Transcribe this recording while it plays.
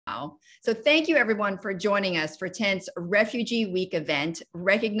now. So thank you everyone for joining us for Tent's Refugee Week event,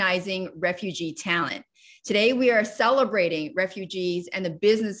 recognizing refugee talent. Today, we are celebrating refugees and the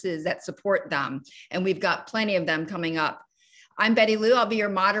businesses that support them, and we've got plenty of them coming up. I'm Betty Lou. I'll be your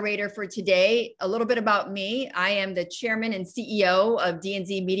moderator for today. A little bit about me. I am the chairman and CEO of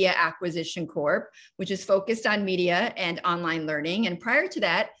D&Z Media Acquisition Corp., which is focused on media and online learning. And prior to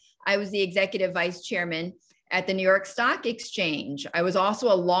that, I was the executive vice chairman at the New York Stock Exchange. I was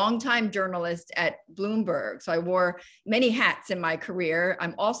also a longtime journalist at Bloomberg. So I wore many hats in my career.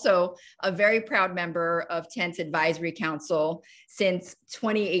 I'm also a very proud member of Tent's Advisory Council since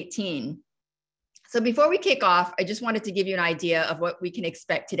 2018. So before we kick off, I just wanted to give you an idea of what we can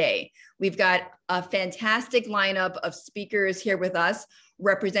expect today. We've got a fantastic lineup of speakers here with us,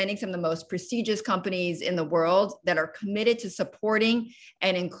 representing some of the most prestigious companies in the world that are committed to supporting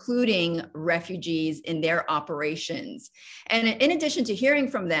and including refugees in their operations. And in addition to hearing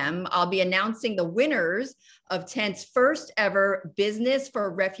from them, I'll be announcing the winners of Tent's first ever Business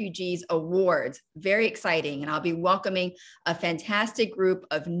for Refugees Awards. Very exciting. And I'll be welcoming a fantastic group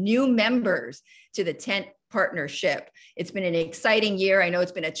of new members to the Tent partnership. It's been an exciting year. I know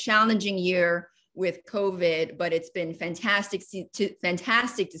it's been a challenging year with COVID, but it's been fantastic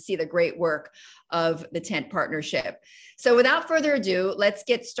to see the great work of the Tent partnership. So without further ado, let's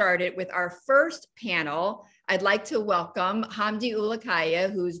get started with our first panel. I'd like to welcome Hamdi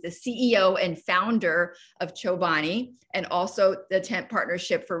Ulukaya, who's the CEO and founder of Chobani, and also the Tent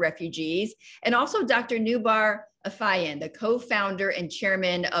Partnership for Refugees, and also Dr. Noubar Afeyan, the co-founder and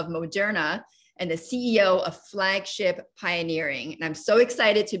chairman of Moderna, and the CEO of Flagship Pioneering. And I'm so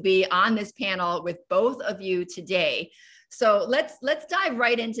excited to be on this panel with both of you today. So let's dive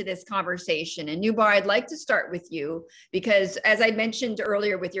right into this conversation. And Noubar, I'd like to start with you because, as I mentioned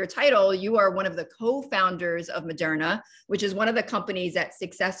earlier with your title, you are one of the co-founders of Moderna, which is one of the companies that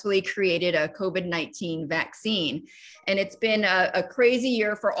successfully created a COVID-19 vaccine. And it's been a crazy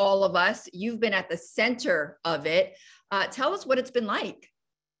year for all of us. You've been at the center of it. Tell us what it's been like.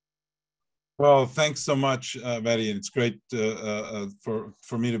 Well, thanks so much, Betty. And it's great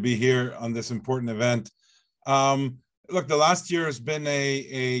for me to be here on this important event. Look, the last year has been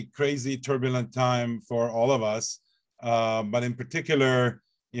a crazy, turbulent time for all of us. But in particular,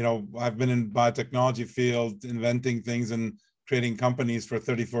 you know, I've been in biotechnology field, inventing things and creating companies for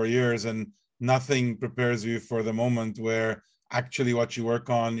 34 years, and nothing prepares you for the moment where actually what you work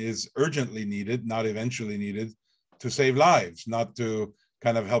on is urgently needed, not eventually needed, to save lives, not to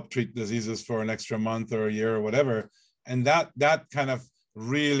kind of help treat diseases for an extra month or a year or whatever. And that kind of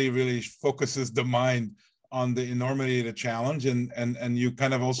really focuses the mind on the enormity of the challenge. And you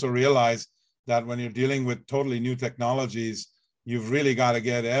kind of also realize that when you're dealing with totally new technologies, you've really got to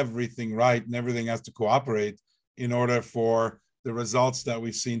get everything right and everything has to cooperate in order for the results that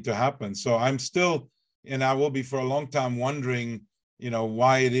we've seen to happen. So I'm still, and I will be for a long time, wondering, you know,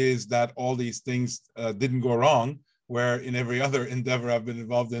 why it is that all these things didn't go wrong, where in every other endeavor I've been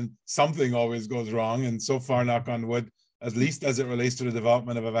involved in, something always goes wrong. And so far, knock on wood, at least as it relates to the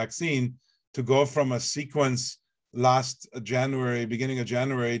development of a vaccine, to go from a sequence last January, beginning of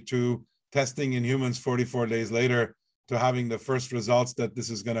January, to testing in humans 44 days later, to having the first results that this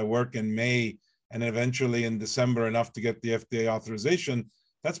is going to work in May, and eventually in December enough to get the FDA authorization,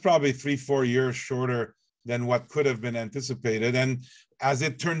 that's probably 3-4 years shorter than what could have been anticipated. And as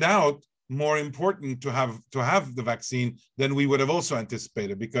it turned out, more important to have the vaccine than we would have also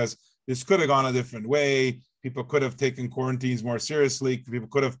anticipated, because this could have gone a different way. People could have taken quarantines more seriously. People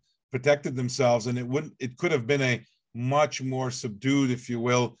could have protected themselves, and it could have been a much more subdued, if you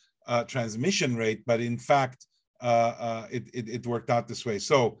will, transmission rate. But in fact, it worked out this way.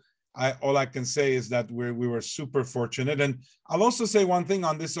 So all I can say is that we were super fortunate. And I'll also say one thing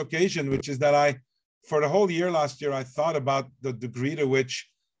on this occasion, which is that for the whole year last year, I thought about the degree to which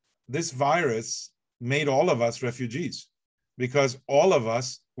this virus made all of us refugees, because all of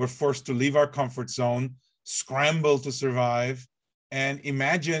us were forced to leave our comfort zone, scramble to survive. And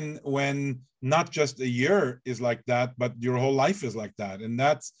imagine when not just a year is like that, but your whole life is like that. And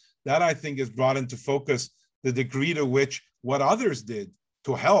that I think is brought into focus the degree to which what others did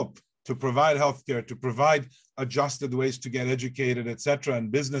to help, to provide healthcare, to provide adjusted ways to get educated, et cetera,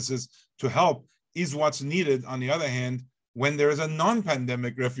 and businesses to help is what's needed, on the other hand, when there is a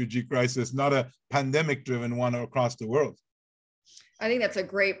non-pandemic refugee crisis, not a pandemic-driven one across the world. I think that's a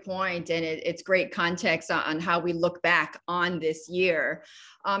great point, and it's great context on how we look back on this year.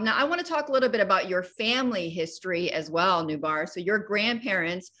 Now, I want to talk a little bit about your family history as well, Noubar. So your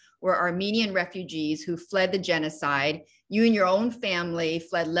grandparents were Armenian refugees who fled the genocide You and your own family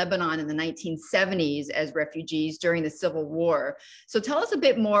fled Lebanon in the 1970s as refugees during the Civil War. So tell us a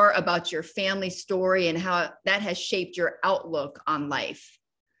bit more about your family story and how that has shaped your outlook on life.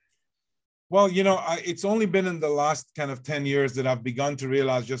 Well, it's only been in the last kind of 10 years that I've begun to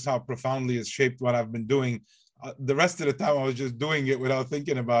realize just how profoundly it's shaped what I've been doing. The rest of the time I was just doing it without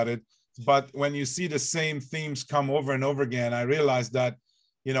thinking about it. But when you see the same themes come over and over again, I realized that,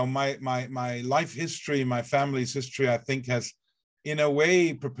 my life history, my family's history, I think has in a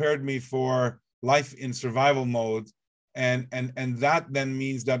way prepared me for life in survival mode. And that then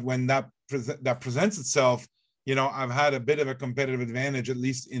means that when that presents itself, I've had a bit of a competitive advantage, at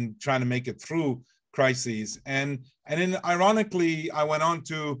least in trying to make it through crises. And then ironically, I went on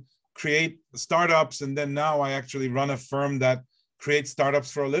to create startups. And then now I actually run a firm that creates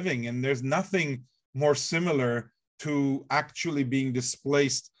startups for a living. And there's nothing more similar to actually being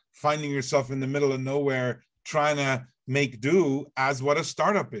displaced, finding yourself in the middle of nowhere, trying to make do as what a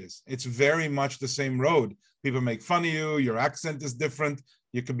startup is. It's very much the same road. People make fun of you. Your accent is different.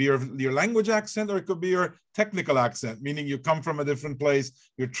 It could be your language accent, or it could be your technical accent, meaning you come from a different place.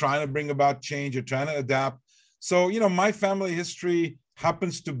 You're trying to bring about change. You're trying to adapt. So, my family history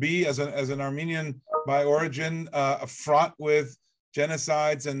happens to be, as an Armenian by origin, fraught with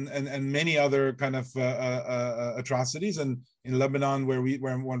genocides and many other kind of atrocities. And in Lebanon, where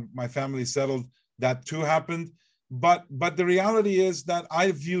when my family settled, that too happened. But the reality is that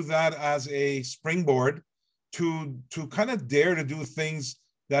I view that as a springboard to kind of dare to do things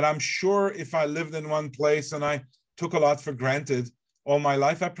that I'm sure if I lived in one place and I took a lot for granted all my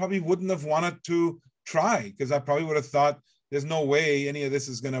life, I probably wouldn't have wanted to try, because I probably would have thought there's no way any of this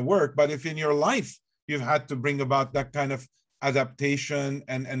is going to work. But if in your life you've had to bring about that kind of adaptation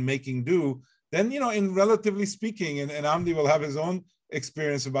and making do, then, in relatively speaking, and Hamdi will have his own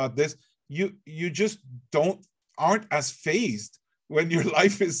experience about this, you just aren't as phased when your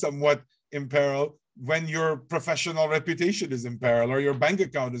life is somewhat in peril, when your professional reputation is in peril or your bank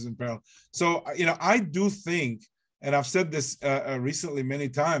account is in peril. So, I do think, and I've said this recently many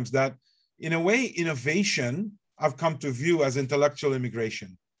times, that in a way, innovation I've come to view as intellectual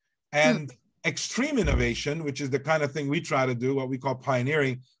immigration. And extreme innovation, which is the kind of thing we try to do, what we call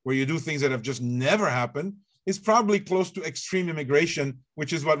pioneering, where you do things that have just never happened, is probably close to extreme immigration,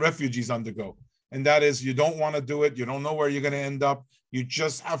 which is what refugees undergo. And that is, you don't want to do it. You don't know where you're going to end up. You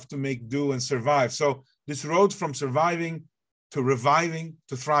just have to make do and survive. So this road from surviving to reviving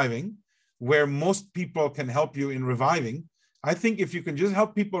to thriving, where most people can help you in reviving, I think if you can just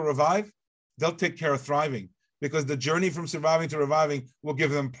help people revive, they'll take care of thriving, because the journey from surviving to reviving will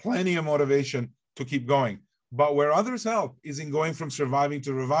give them plenty of motivation to keep going. But where others help is in going from surviving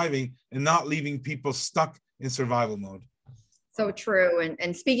to reviving and not leaving people stuck in survival mode. So true.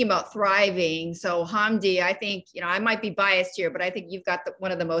 And speaking about thriving, so Hamdi, I think, I might be biased here, but I think you've got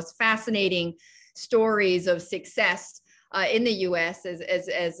one of the most fascinating stories of success in the U.S.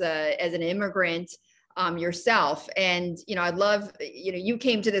 as an immigrant yourself. And, I'd love, you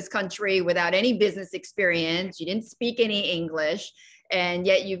came to this country without any business experience. You didn't speak any English, and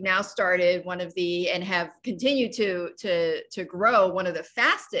yet you've now started and have continued to grow one of the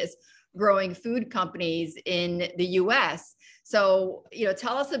fastest growing food companies in the U.S. So,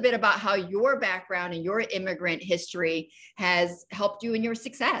 tell us a bit about how your background and your immigrant history has helped you in your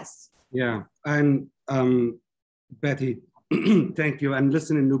success. Yeah, and Betty, thank you. And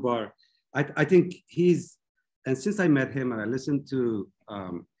listening, Noubar, I think and since I met him and I listened to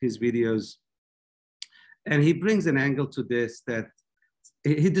his videos, and he brings an angle to this that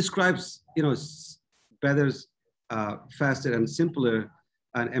he describes, better, faster and simpler,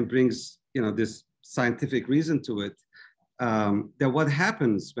 and brings, this scientific reason to it. That what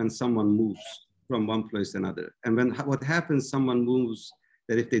happens when someone moves from one place to another, and what happens, someone moves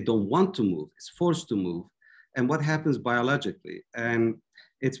that if they don't want to move, is forced to move, and what happens biologically. And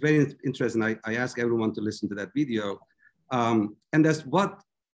it's very interesting. I ask everyone to listen to that video. And that's what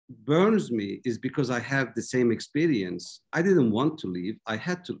burns me, is because I have the same experience. I didn't want to leave, I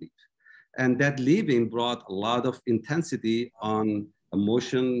had to leave. And that leaving brought a lot of intensity on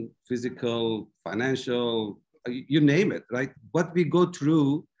emotion, physical, financial, you name it, right? What we go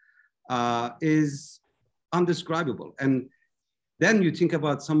through is undescribable. And then you think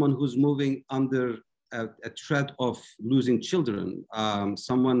about someone who's moving under a threat of losing children,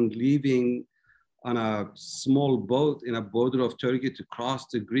 someone leaving on a small boat in a border of Turkey to cross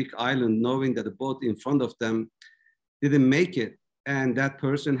the Greek island, knowing that the boat in front of them didn't make it. And that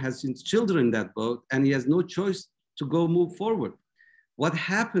person has children in that boat, and he has no choice to go move forward. What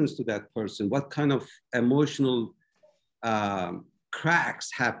happens to that person? What kind of emotional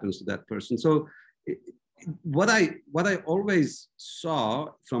cracks happens to that person? So what I always saw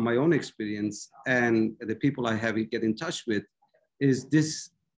from my own experience and the people I have get in touch with is this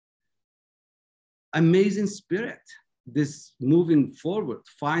amazing spirit, this moving forward,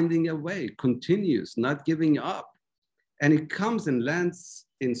 finding a way, continuous, not giving up. And it comes and lands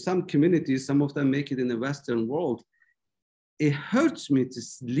in some communities, some of them make it in the Western world. It hurts me to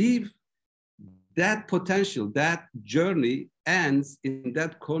leave that potential, that journey ends in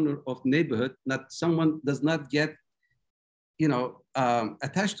that corner of neighborhood, that someone does not get,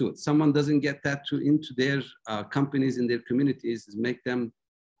 attached to it. Someone doesn't get that into their companies, in their communities, make them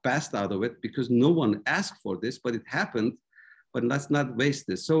best out of it, because no one asked for this, but it happened. But let's not waste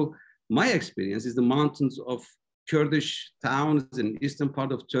this. So my experience is the mountains of Kurdish towns in eastern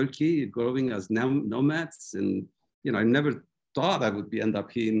part of Turkey, growing as nomads. And I never thought I would end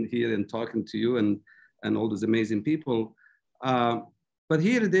up here and talking to you and all those amazing people. But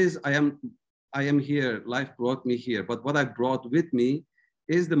here it is, I am here, life brought me here. But what I brought with me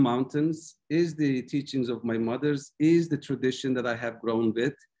is the mountains, is the teachings of my mothers, is the tradition that I have grown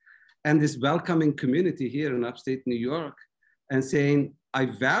with, and this welcoming community here in upstate New York, and saying, I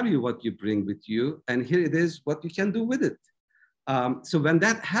value what you bring with you, and here it is, what you can do with it. So when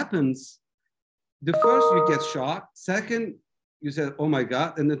that happens, the first, you get shocked. Second, you say, oh my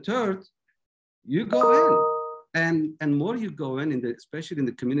God. And the third, you go in. And more you go in, especially in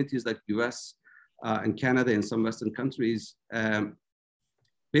the communities like US and Canada and some Western countries,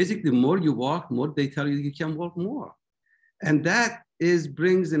 basically the more you walk, more they tell you can walk more. And that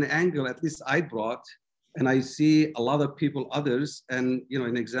brings an angle, at least I brought, and I see a lot of people, others, and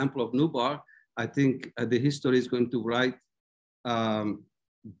an example of Noubar, I think the history is going to write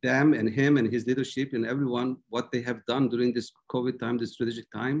them and him and his leadership and everyone, what they have done during this COVID time, this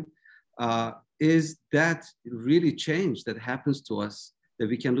strategic time, is that really change that happens to us, that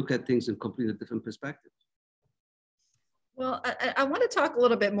we can look at things in completely different perspective. Well, I want to talk a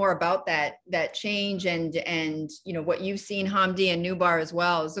little bit more about that change and what you've seen, Hamdi and Noubar as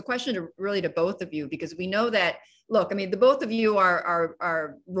well. Is the question really to both of you, because we know that, look, I mean, the both of you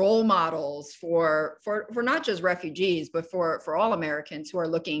are role models for not just refugees, but for all Americans who are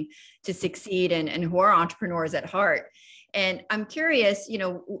looking to succeed and who are entrepreneurs at heart. And I'm curious,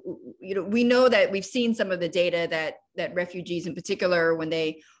 we know that we've seen some of the data that refugees in particular, when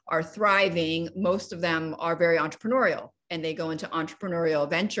they are thriving, most of them are very entrepreneurial and they go into entrepreneurial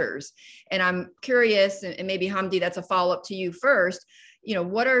ventures. And I'm curious, and maybe Hamdi, that's a follow-up to you first,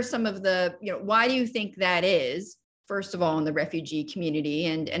 what are some of the, why do you think that is, first of all, in the refugee community,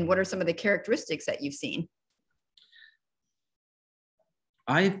 and what are some of the characteristics that you've seen?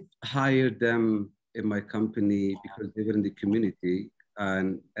 I hired them in my company because they were in the community,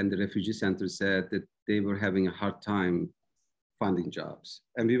 and the refugee center said that they were having a hard time finding jobs.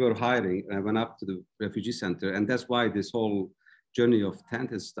 And we were hiring, and I went up to the refugee center, and that's why this whole journey of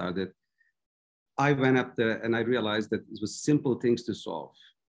tent has started. I went up there and I realized that it was simple things to solve.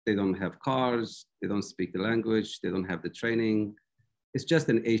 They don't have cars, they don't speak the language, they don't have the training. It's just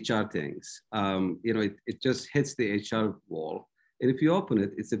an HR things. It just hits the HR wall. And if you open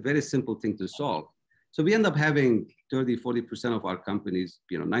it, it's a very simple thing to solve. So we end up having 30–40% of our companies,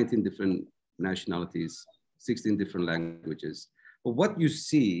 19 different nationalities, 16 different languages. But what you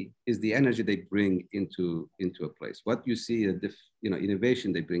see is the energy they bring into a place. What you see is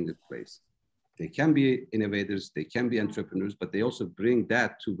innovation they bring to the place. They can be innovators, they can be entrepreneurs, but they also bring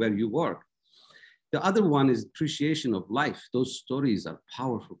that to where you work. The other one is appreciation of life. Those stories are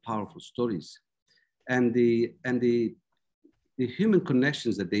powerful, powerful stories. And the human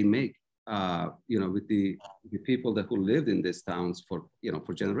connections that they make, with the people who lived in these towns for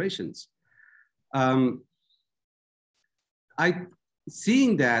generations.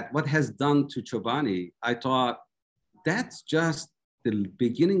 Seeing that, what has done to Chobani, I thought that's just the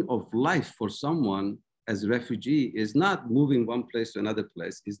beginning of life for someone as a refugee, is not moving one place to another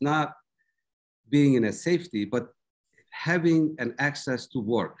place, is not being in a safety, but having an access to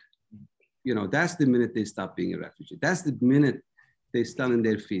work. That's the minute they stop being a refugee. That's the minute they stand on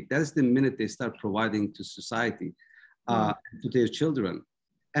their feet. That's the minute they start providing to society, to their children.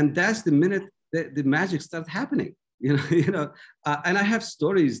 And that's the minute the magic starts happening. And I have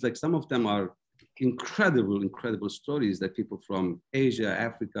stories, like some of them are incredible stories that people from Asia,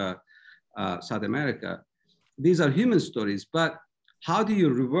 Africa, South America, these are human stories, but how do you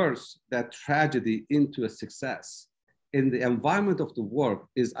reverse that tragedy into a success? In the environment of the work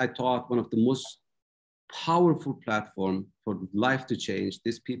is, I thought, one of the most powerful platform for life to change,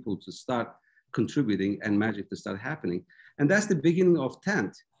 these people to start contributing and magic to start happening. And that's the beginning of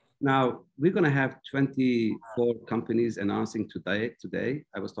Tent. Now, we're going to have 24 companies announcing today.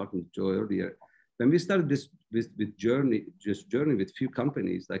 I was talking to Joe earlier. when we started this with journey with few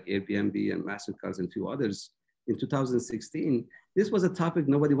companies like Airbnb and MasterCard and a few others in 2016, this was a topic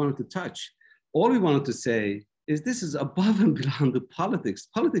nobody wanted to touch. All we wanted to say is this is above and beyond the politics.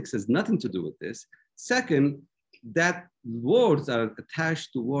 Politics has nothing to do with this. Second, that words are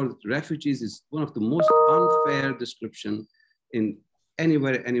attached to word refugees is one of the most unfair description in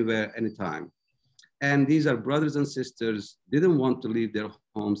anywhere, anytime. And these are brothers and sisters, didn't want to leave their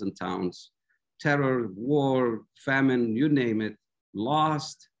homes and towns. Terror, war, famine, you name it,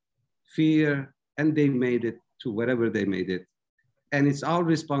 lost, fear, and they made it to wherever they made it. And it's our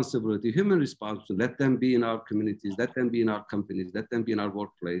responsibility, human responsibility, let them be in our communities, let them be in our companies, let them be in our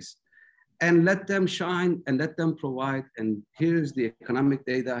workplace, and let them shine and let them provide. And here's the economic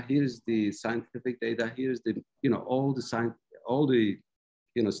data, here's the scientific data, here's the, all the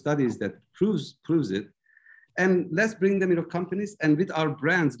studies that proves it. And let's bring them, companies, and with our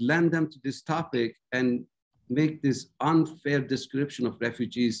brands, lend them to this topic and make this unfair description of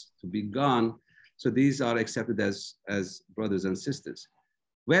refugees to be gone. So these are accepted as brothers and sisters.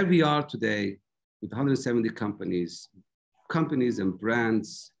 Where we are today with 170 companies and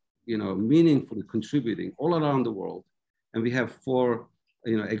brands, meaningfully contributing all around the world. And we have 4,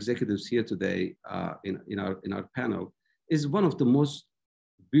 executives here today in our panel, is one of the most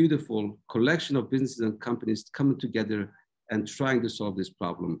beautiful collection of businesses and companies coming together and trying to solve this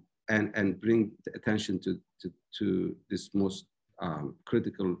problem and bring the attention to this most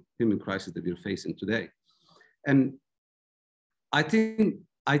critical human crisis that we're facing today. And I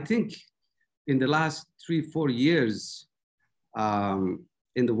think in the last 3-4 years,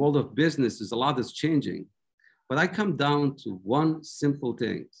 in the world of business, there's a lot that's changing. But I come down to one simple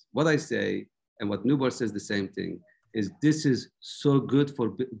thing. What I say, and what Noubar says the same thing, is this is so good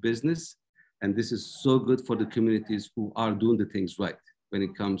for business, and this is so good for the communities who are doing the things right when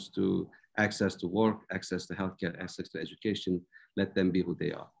it comes to access to work, access to healthcare, access to education. Let them be who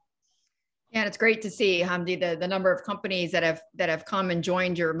they are. Yeah, and it's great to see, Hamdi, the number of companies that have come and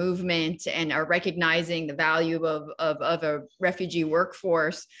joined your movement and are recognizing the value of a refugee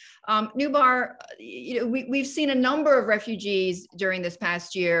workforce. Noubar, we've seen a number of refugees during this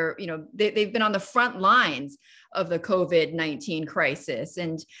past year. They've been on the front lines of the COVID-19 crisis,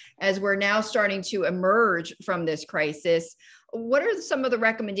 and as we're now starting to emerge from this crisis, what are some of the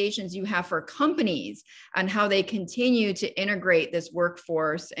recommendations you have for companies on how they continue to integrate this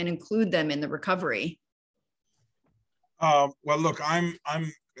workforce and include them in the recovery? Well, look, I'm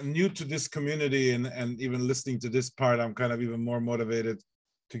new to this community, and even listening to this part, I'm kind of even more motivated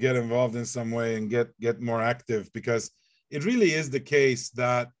to get involved in some way and get more active, because it really is the case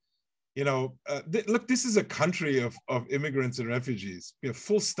that, look, this is a country of immigrants and refugees,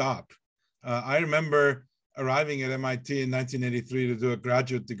 full stop. I remember arriving at MIT in 1983 to do a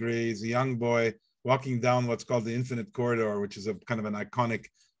graduate degree as a young boy, walking down what's called the Infinite Corridor, which is a kind of an iconic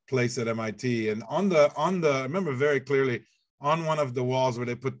place at MIT. And I remember very clearly, on one of the walls where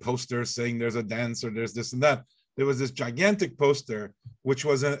they put posters saying there's a dance or there's this and that, there was this gigantic poster, which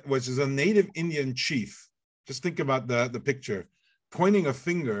is a native Indian chief. Just think about the picture, pointing a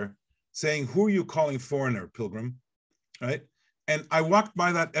finger, saying, "Who are you calling foreigner, pilgrim?" Right? And I walked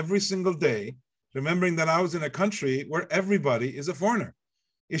by that every single day, remembering that I was in a country where everybody is a foreigner.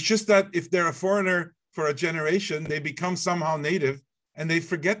 It's just that if they're a foreigner for a generation, they become somehow native, and they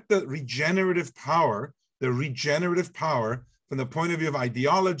forget the regenerative power from the point of view of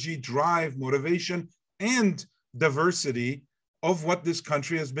ideology, drive, motivation, and diversity of what this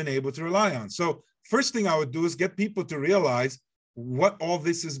country has been able to rely on. So first thing I would do is get people to realize what all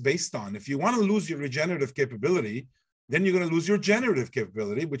this is based on. If you want to lose your regenerative capability, then you're going to lose your generative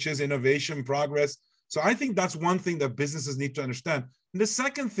capability, which is innovation, progress. So I think that's one thing that businesses need to understand. And the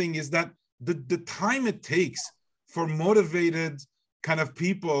second thing is that the time it takes for motivated kind of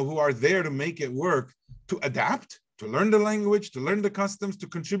people who are there to make it work, to adapt, to learn the language, to learn the customs, to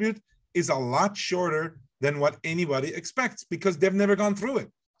contribute, is a lot shorter than what anybody expects, because they've never gone through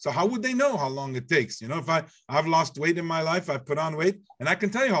it. So how would they know how long it takes? If I've lost weight in my life, I've put on weight, and I can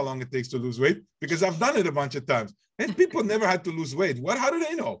tell you how long it takes to lose weight because I've done it a bunch of times. And people never had to lose weight. How do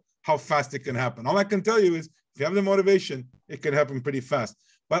they know how fast it can happen? All I can tell you is if you have the motivation, it can happen pretty fast.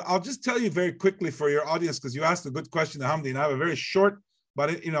 But I'll just tell you very quickly for your audience, because you asked a good question, Hamdi, and I have a very short, but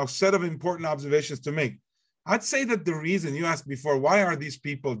set of important observations to make. I'd say that the reason you asked before, why are these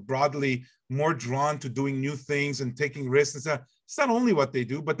people broadly more drawn to doing new things and taking risks? It's not only what they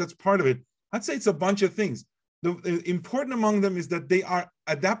do, but that's part of it. I'd say it's a bunch of things. The important among them is that they are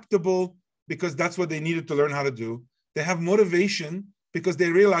adaptable because that's what they needed to learn how to do. They have motivation because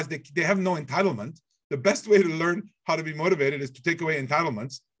they realize they have no entitlement. the best way to learn how to be motivated is to take away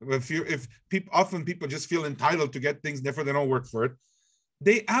entitlements. Often people just feel entitled to get things, therefore they don't work for it.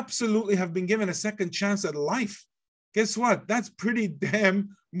 They absolutely have been given a second chance at life. Guess what? That's pretty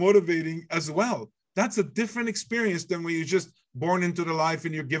damn motivating as well. That's a different experience than when you're just born into the life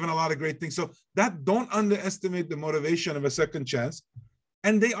and you're given a lot of great things. So don't underestimate the motivation of a second chance.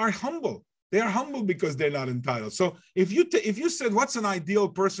 And they are humble. They are humble because they're not entitled. So if you said, what's an ideal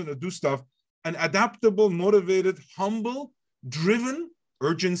person to do stuff? An adaptable, motivated, humble, driven,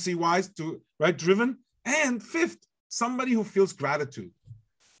 urgency-wise, driven. And fifth, somebody who feels gratitude.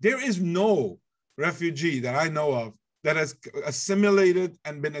 There is no refugee that I know of that has assimilated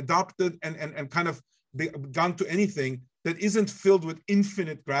and been adopted and kind of gone to anything that isn't filled with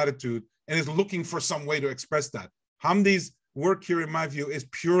infinite gratitude and is looking for some way to express that. Hamdi's work here, in my view, is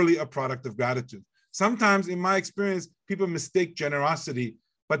purely a product of gratitude. Sometimes, in my experience, people mistake generosity,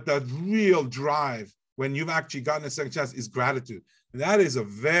 but the real drive when you've actually gotten a second chance is gratitude. And that is a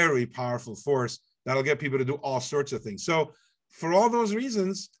very powerful force that'll get people to do all sorts of things. So for all those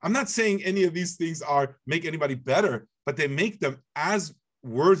reasons, I'm not saying any of these things make anybody better, but they make them as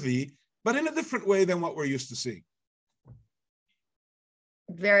worthy, but in a different way than what we're used to seeing.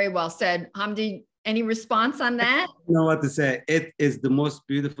 Very well said. Hamdi, any response on that? I don't know what to say. It is the most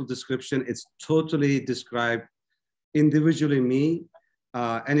beautiful description. It's totally described individually me,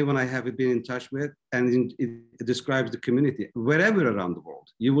 anyone I have been in touch with, and it describes the community wherever around the world.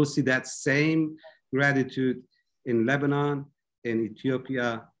 You will see that same gratitude in Lebanon, in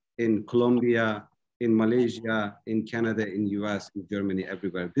Ethiopia, in Colombia, in Malaysia, in Canada, in US, in Germany,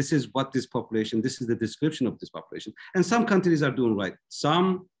 everywhere. This is what this is the description of this population. And some countries are doing right.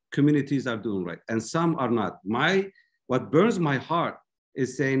 Some communities are doing right, and some are not. What burns my heart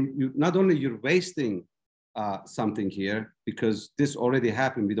is saying, not only you're wasting something here, because this already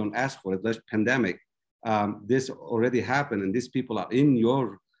happened, we don't ask for it, there's pandemic. This already happened, and these people are in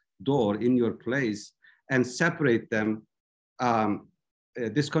your door, in your place, and separate them,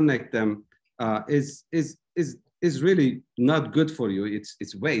 disconnect them, is really not good for you.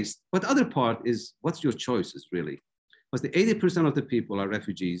 It's waste. But other part is, what's your choices really? Because the 80% of the people are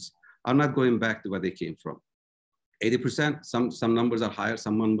refugees, are not going back to where they came from. 80%, some numbers are higher,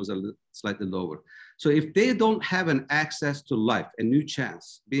 some numbers are slightly lower. So if they don't have an access to life, a new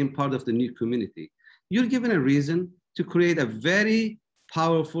chance, being part of the new community, you're given a reason to create a very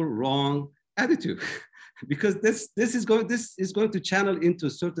powerful wrong attitude. Because this is going to channel into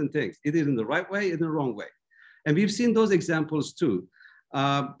certain things, either in the right way or in the wrong way. And we've seen those examples too.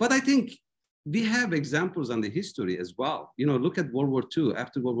 But I think we have examples on the history as well. Look at World War II,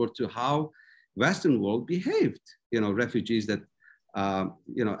 after World War II, how Western world behaved, refugees that,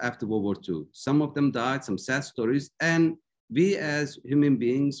 after World War II. Some of them died, some sad stories. And we as human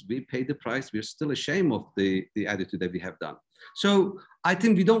beings, we paid the price. We're still ashamed of the attitude that we have done. So I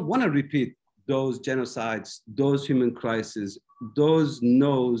think we don't want to repeat those genocides, those human crises, those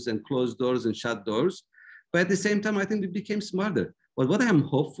no's and closed doors and shut doors. But at the same time, I think we became smarter. But what I'm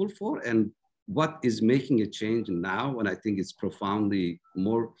hopeful for, and what is making a change now, and I think it's profoundly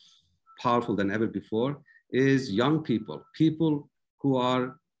more powerful than ever before, is young people who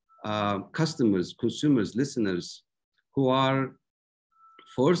are customers, consumers, listeners, who are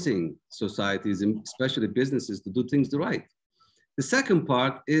forcing societies, especially businesses, to do things the right. The second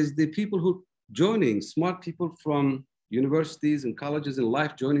part is the people who joining, smart people from universities and colleges in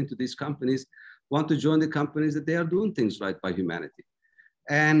life joining to these companies, want to join the companies that they are doing things right by humanity.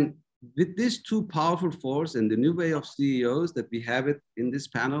 And with these two powerful forces and the new way of CEOs that we have it in this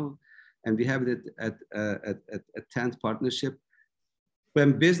panel, and we have it at 10th Partnership,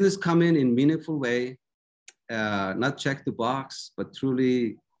 when business come in meaningful way, not check the box, but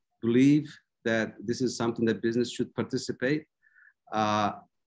truly believe that this is something that business should participate,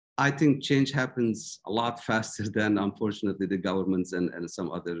 I think change happens a lot faster than, unfortunately, the governments and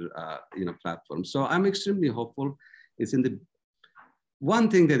some other platforms. So I'm extremely hopeful. It's in the one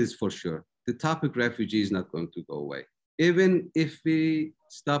thing that is for sure, the topic refugee is not going to go away. Even if we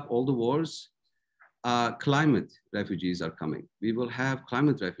stop all the wars, climate refugees are coming. We will have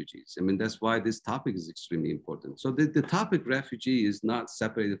climate refugees. I mean, that's why this topic is extremely important. So the topic refugee is not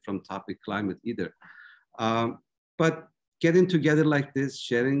separated from topic climate either. But getting together like this,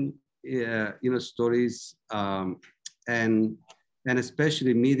 sharing, stories, and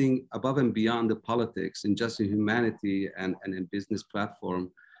especially meeting above and beyond the politics and just in humanity and in business platform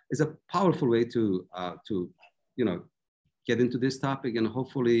is a powerful way to get into this topic. And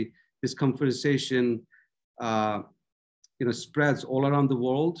hopefully this conversation, spreads all around the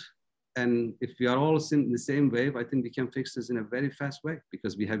world. And if we are all in the same wave, I think we can fix this in a very fast way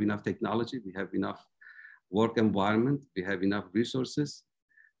because we have enough technology, we have enough work environment, we have enough resources,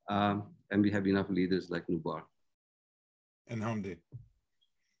 and we have enough leaders like Noubar. And Hamdi.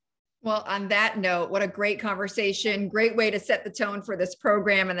 Well, on that note, what a great conversation. Great way to set the tone for this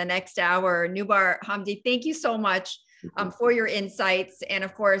program in the next hour. Noubar, Hamdi, thank you so much for your insights. And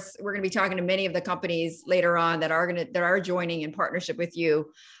of course, we're going to be talking to many of the companies later on that are joining in partnership with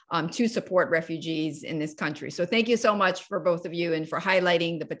you to support refugees in this country. So thank you so much for both of you and for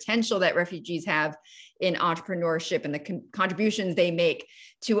highlighting the potential that refugees have in entrepreneurship and the contributions they make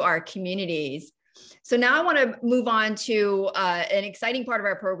to our communities. So now I want to move on to an exciting part of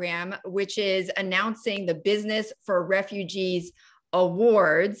our program, which is announcing the Business for Refugees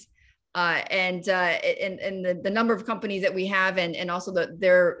Awards. And the number of companies that we have and also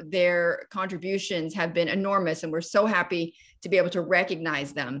their contributions have been enormous. And we're so happy to be able to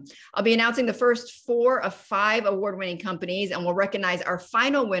recognize them. I'll be announcing the first 4 of 5 award-winning companies, and we'll recognize our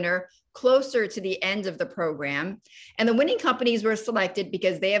final winner closer to the end of the program. And the winning companies were selected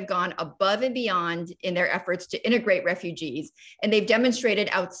because they have gone above and beyond in their efforts to integrate refugees, and they've demonstrated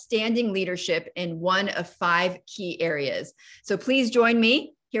outstanding leadership in 1 of 5 key areas. So please join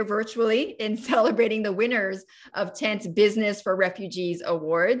me here virtually in celebrating the winners of Tent's Business for Refugees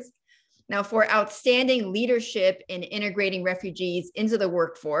Awards. Now, for outstanding leadership in integrating refugees into the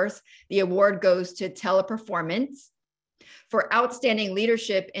workforce, the award goes to Teleperformance. For outstanding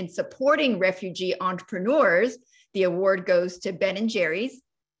leadership in supporting refugee entrepreneurs, the award goes to Ben & Jerry's.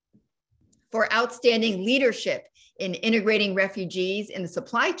 For outstanding leadership in integrating refugees in the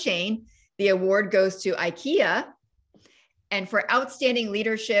supply chain, the award goes to IKEA. And for outstanding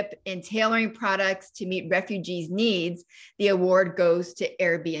leadership in tailoring products to meet refugees' needs, the award goes to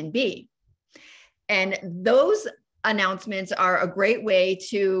Airbnb. And those announcements are a great way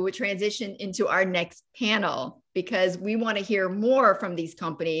to transition into our next panel, because we want to hear more from these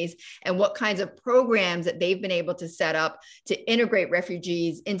companies and what kinds of programs that they've been able to set up to integrate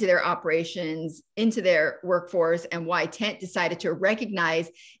refugees into their operations, into their workforce, and why Tent decided to recognize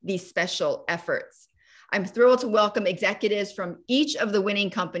these special efforts. I'm thrilled to welcome executives from each of the winning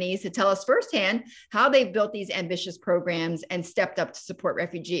companies to tell us firsthand how they've built these ambitious programs and stepped up to support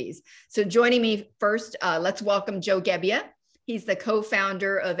refugees. So joining me first, let's welcome Joe Gebbia. He's the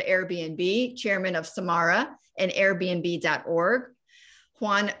co-founder of Airbnb, chairman of Samara and Airbnb.org.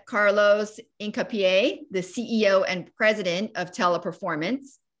 Juan Carlos Hincapié, the CEO and president of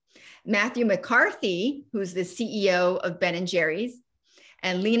Teleperformance. Matthew McCarthy, who's the CEO of Ben & Jerry's.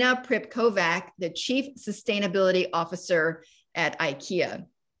 And Lena Pripp-Kovac, the Chief Sustainability Officer at IKEA.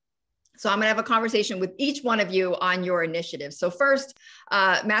 So I'm gonna have a conversation with each one of you on your initiatives. So first,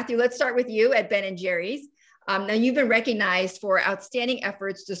 Matthew, let's start with you at Ben & Jerry's. Now you've been recognized for outstanding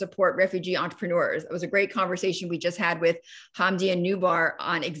efforts to support refugee entrepreneurs. It was a great conversation we just had with Hamdi and Noubar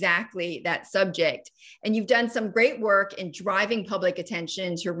on exactly that subject. And you've done some great work in driving public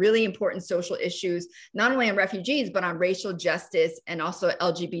attention to really important social issues, not only on refugees, but on racial justice and also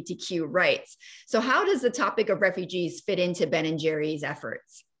LGBTQ rights. So how does the topic of refugees fit into Ben & Jerry's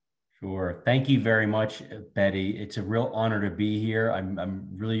efforts? Sure. Thank you very much, Betty. It's a real honor to be here. I'm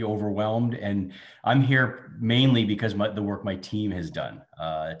really overwhelmed, and I'm here mainly because the work my team has done,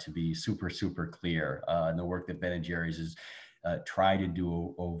 to be super clear, and the work that Ben & Jerry's has tried to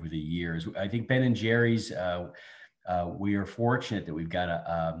do over the years. I think Ben & Jerry's, we are fortunate that we've got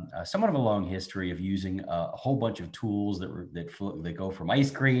a somewhat of a long history of using a whole bunch of tools that go from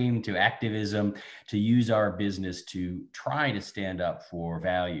ice cream to activism to use our business to try to stand up for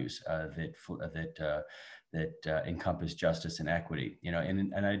values that encompass justice and equity. You know,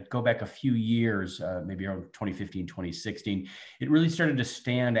 and I'd go back a few years, maybe around 2015, 2016, it really started to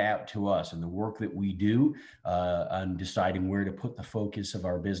stand out to us, and the work that we do on deciding where to put the focus of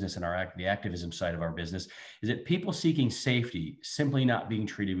our business and the activism side of our business is that people seeking safety simply not being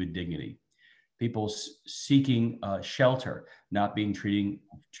treated with dignity. People seeking shelter, not being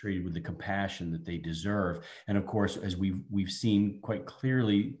treated with the compassion that they deserve. And of course, as we've seen quite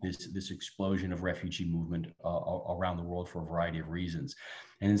clearly, this explosion of refugee movement around the world for a variety of reasons.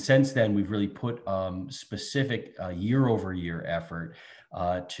 And since then, we've really put specific year-over-year effort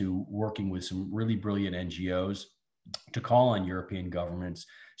to working with some really brilliant NGOs to call on European governments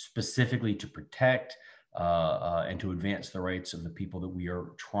specifically to protect and to advance the rights of the people that we are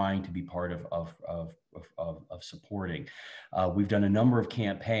trying to be part of of supporting. We've done a number of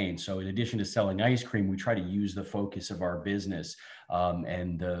campaigns. So in addition to selling ice cream, we try to use the focus of our business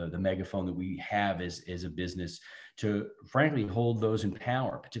and the megaphone that we have as a business to frankly hold those in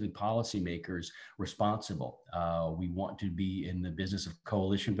power, particularly policymakers, responsible. We want to be in the business of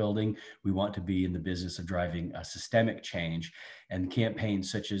coalition building. We want to be in the business of driving a systemic change. And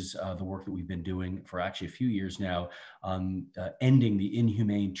campaigns such as the work that we've been doing for actually a few years now on ending the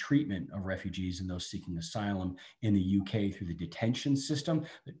inhumane treatment of refugees and those seeking asylum in the UK through the detention system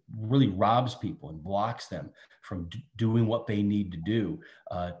that really robs people and blocks them from doing what they need to do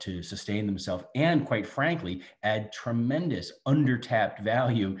to sustain themselves, and quite frankly, add tremendous undertapped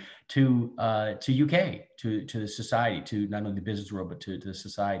value to UK, to the society, to not only the business world, but to the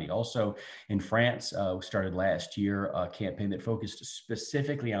society. Also in France, we started last year a campaign that focused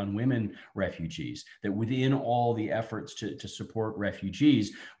specifically on women refugees, that within all the efforts to support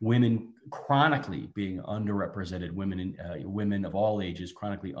refugees, women chronically being underrepresented, women of all ages,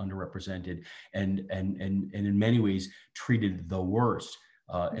 chronically underrepresented, and in many ways treated the worst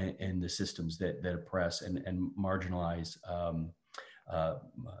in the systems that oppress and marginalize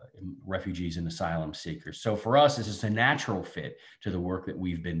refugees and asylum seekers. So for us, this is a natural fit to the work that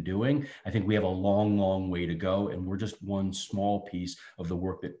we've been doing. I think we have a long, long way to go, and we're just one small piece of the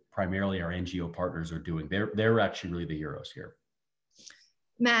work that primarily our NGO partners are doing. They're actually really the heroes here.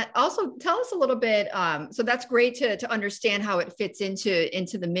 Matt, also tell us a little bit. So that's great to understand how it fits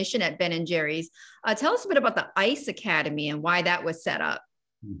into the mission at Ben & Jerry's. Tell us a bit about the ICE Academy and why that was set up.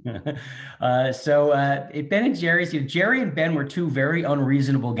 So at Ben & Jerry's, Jerry and Ben were two very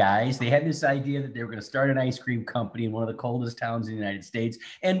unreasonable guys. They had this idea that they were going to start an ice cream company in one of the coldest towns in the United States.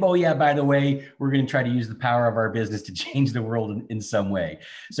 And oh yeah, by the way, we're going to try to use the power of our business to change the world in some way.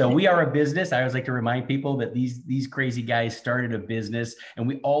 So we are a business. I always like to remind people that these crazy guys started a business, and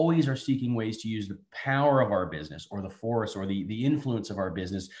we always are seeking ways to use the power of our business or the force or the influence of our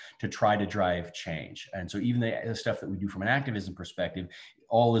business to try to drive change. And so even the stuff that we do from an activism perspective,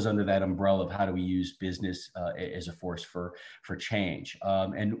 all is under that umbrella of how do we use business as a force for change.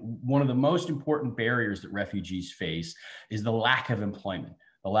 And one of the most important barriers that refugees face is the lack of employment,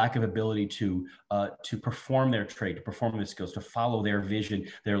 the lack of ability to perform their trade, to perform their skills, to follow their vision,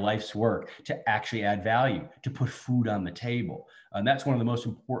 their life's work, to actually add value, to put food on the table. And that's one of the most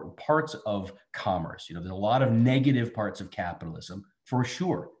important parts of commerce. There's a lot of negative parts of capitalism, for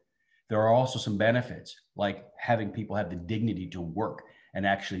sure. There are also some benefits, like having people have the dignity to work and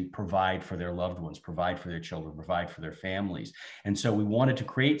actually provide for their loved ones, provide for their children, provide for their families. And so we wanted to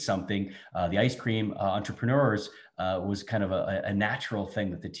create something. The ice cream entrepreneurs was kind of a natural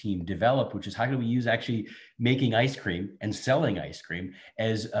thing that the team developed, which is how do we use actually making ice cream and selling ice cream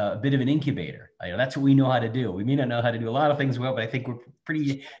as a bit of an incubator. That's what we know how to do. We may not know how to do a lot of things well, but I think we're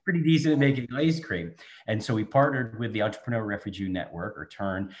pretty decent at making ice cream. And so we partnered with the Entrepreneur Refugee Network, or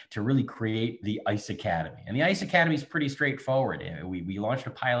TURN, to really create the ICE Academy. And the ICE Academy is pretty straightforward. We launched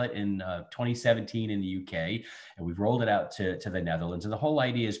a pilot in 2017 in the UK, and we've rolled it out to the Netherlands. And the whole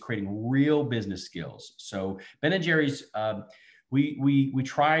idea is creating real business skills. So Ben & Jerry's, we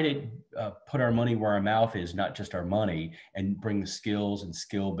try to put our money where our mouth is, not just our money, and bring the skills and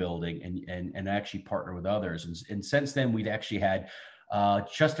skill building and actually partner with others. And since then, we've actually had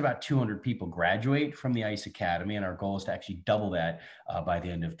just about 200 people graduate from the ICE Academy, and our goal is to actually double that by the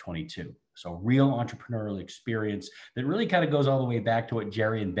end of 22. So real entrepreneurial experience that really kind of goes all the way back to what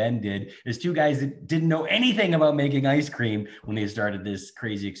Jerry and Ben did, is two guys that didn't know anything about making ice cream when they started this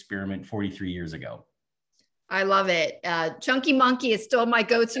crazy experiment 43 years ago. I love it. Chunky Monkey is still my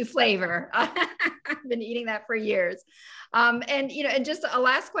go-to flavor. I've been eating that for years. And just a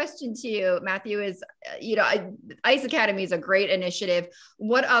last question to you, Matthew, is, ICE Academy is a great initiative.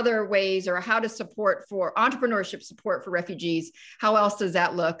 What other ways, or how to support for entrepreneurship support for refugees? How else does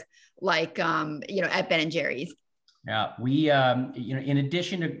that look like, at Ben & Jerry's? Yeah, we, in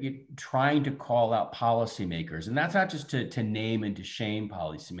addition to trying to call out policymakers, and that's not just to name and to shame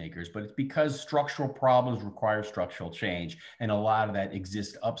policymakers, but it's because structural problems require structural change. And a lot of that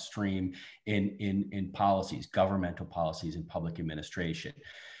exists upstream in policies, governmental policies, and public administration.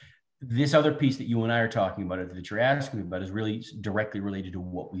 This other piece that you and I are talking about, that you're asking me about, is really directly related to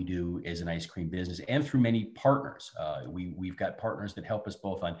what we do as an ice cream business, and through many partners. We've got partners that help us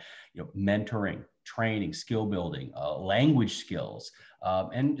both on mentoring, training, skill building, language skills,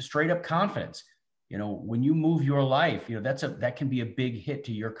 and straight up confidence. You know, when you move your life, you know, that can be a big hit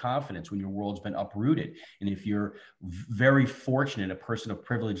to your confidence when your world's been uprooted. And if you're very fortunate, a person of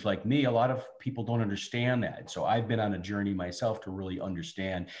privilege like me, a lot of people don't understand that. So I've been on a journey myself to really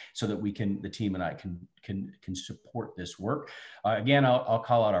understand, so that the team and I can support this work. Again, I'll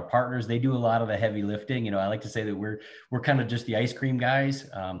call out our partners. They do a lot of the heavy lifting. You know, I like to say that we're kind of just the ice cream guys,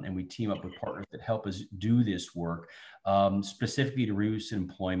 and we team up with partners that help us do this work. Specifically to reduce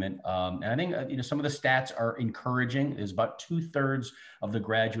employment. And I think, you know, some of the stats are encouraging. There's about 2/3 of the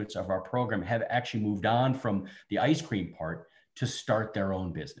graduates of our program have actually moved on from the ice cream part to start their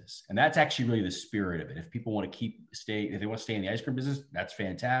own business. And that's actually really the spirit of it. If people want to if they want to stay in the ice cream business, that's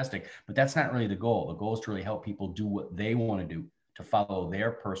fantastic, but that's not really the goal. The goal is to really help people do what they want to do, to follow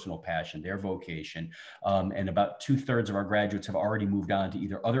their personal passion, their vocation. And about 2/3 of our graduates have already moved on to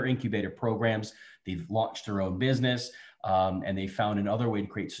either other incubator programs, they've launched their own business, and they found another way to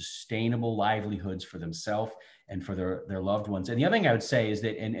create sustainable livelihoods for themselves and for their loved ones. And the other thing I would say is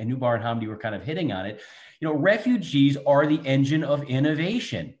that, and Noubar and Hamdi were kind of hitting on it, you know, refugees are the engine of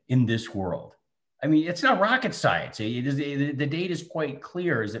innovation in this world. I mean, it's not rocket science. The data is quite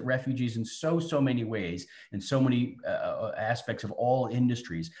clear, is that refugees in so many ways, in so many aspects of all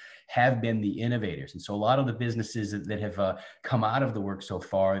industries, have been the innovators. And so a lot of the businesses that have come out of the work so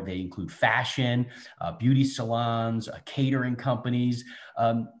far, they include fashion, beauty salons, catering companies.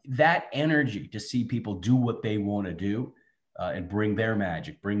 That energy to see people do what they want to do, and bring their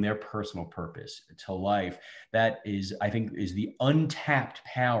magic, bring their personal purpose to life. That is, I think, is the untapped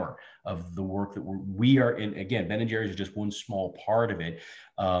power of the work that we are in. Again, Ben & Jerry's is just one small part of it,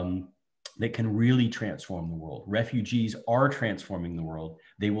 that can really transform the world. Refugees are transforming the world.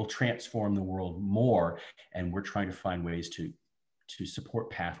 They will transform the world more. And we're trying to find ways to support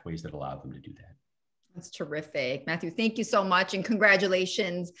pathways that allow them to do that. That's terrific. Matthew, thank you so much. And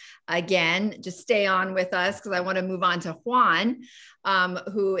congratulations again. Just stay on with us, because I want to move on to Juan,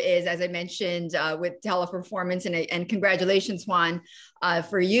 who is, as I mentioned, with Teleperformance. And congratulations, Juan,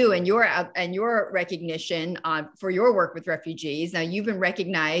 for you and your recognition for your work with refugees. Now, you've been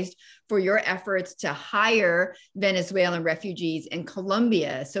recognized for your efforts to hire Venezuelan refugees in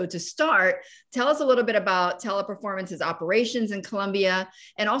Colombia. So to start, tell us a little bit about Teleperformance's operations in Colombia,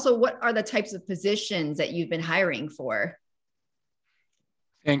 and also what are the types of positions that you've been hiring for?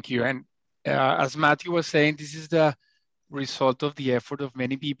 Thank you. And as Matthew was saying, this is the result of the effort of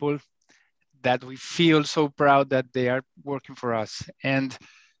many people that we feel so proud that they are working for us. And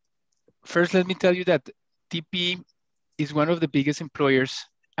first, let me tell you that TP is one of the biggest employers,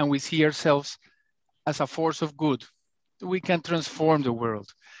 and we see ourselves as a force of good. We can transform the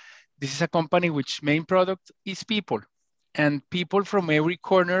world. This is a company which main product is people, and people from every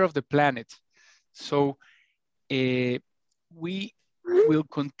corner of the planet. So we will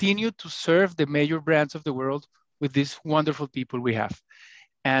continue to serve the major brands of the world with these wonderful people we have.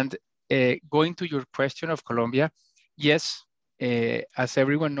 And going to your question of Colombia, yes, as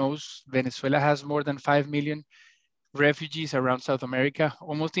everyone knows, Venezuela has more than 5 million refugees around South America.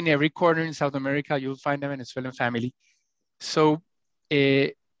 Almost in every corner in South America, you'll find a Venezuelan family. So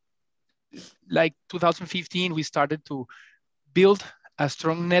like 2015, we started to build a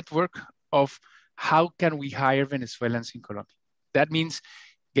strong network of how can we hire Venezuelans in Colombia. That means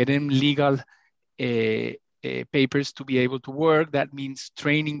getting legal papers to be able to work. That means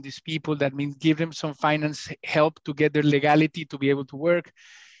training these people. That means give them some finance help to get their legality to be able to work.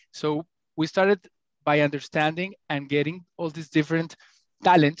 So we started by understanding and getting all these different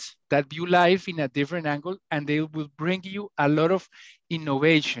talents that view life in a different angle, and they will bring you a lot of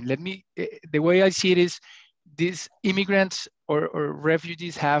innovation. The way I see it is, these immigrants or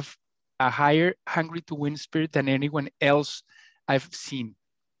refugees have a higher hungry to win spirit than anyone else I've seen.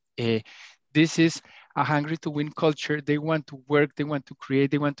 This is a hungry to win culture. They want to work, they want to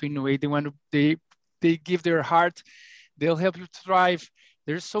create, they want to innovate, they give their heart, they'll help you thrive.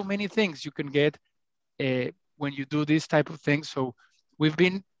 There's so many things you can get when you do this type of thing. So we've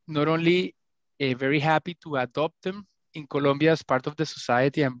been not only very happy to adopt them in Colombia as part of the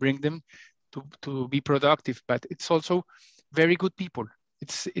society and bring them to be productive, but it's also very good people.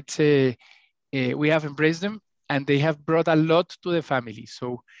 We have embraced them, and they have brought a lot to the family.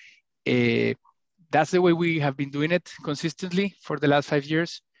 So that's the way we have been doing it consistently for the last 5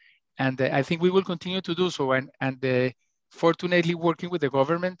 years. And I think we will continue to do so. And fortunately, working with the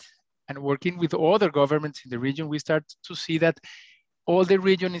government and working with other governments in the region, we start to see that all the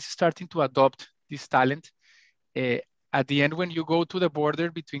region is starting to adopt this talent. At the end, when you go to the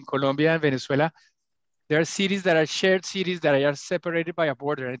border between Colombia and Venezuela, there are cities that are shared cities that are separated by a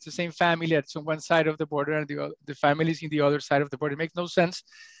border. It's the same family that's on one side of the border and the families in the other side of the border. It makes no sense.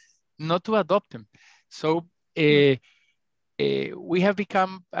 not to adopt them. So we have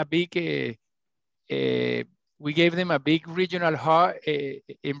become a big, we gave them a big regional hub,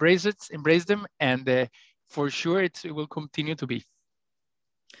 embrace them, and for sure it will continue to be.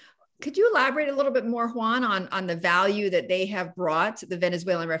 Could you elaborate a little bit more, Juan, on the value that they have brought, the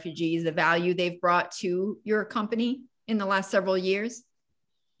Venezuelan refugees, the value they've brought to your company in the last several years?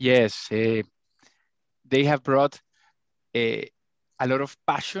 Yes, they have brought a lot of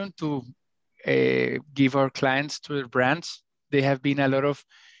passion to give our clients to their brands. They have been a lot of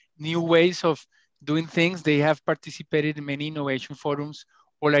new ways of doing things. They have participated in many innovation forums,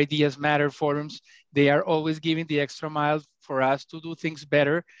 All Ideas Matter forums. They are always giving the extra mile for us to do things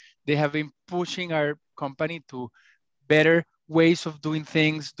better. They have been pushing our company to better ways of doing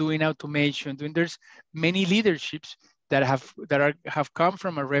things, doing automation, there's many leaderships that have come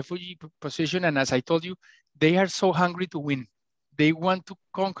from a refugee position. And as I told you, they are so hungry to win. They want to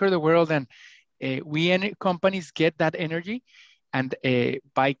conquer the world, and we companies get that energy. And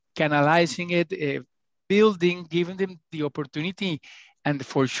by canalizing it, building, giving them the opportunity, and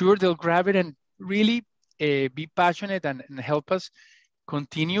for sure they'll grab it and really be passionate and help us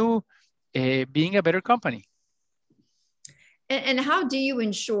continue being a better company. And how do you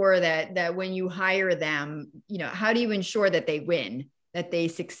ensure that when you hire them, how do you ensure that they win, that they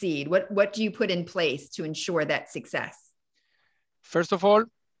succeed? What do you put in place to ensure that success? First of all,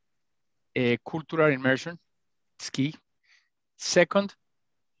 cultural immersion is key. Second,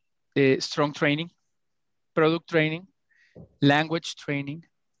 strong training, product training, language training.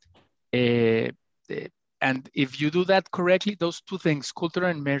 And if you do that correctly, those two things, cultural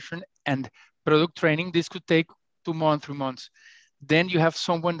immersion and product training, this could take 2 months, 3 months. Then you have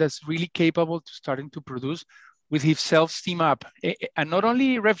someone that's really capable to starting to produce with his self-esteem up. And not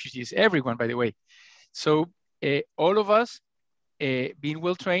only refugees, everyone, by the way. So all of us being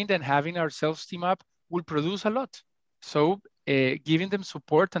well-trained and having our self-esteem up will produce a lot. So giving them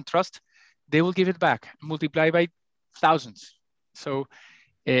support and trust, they will give it back, multiply by thousands. So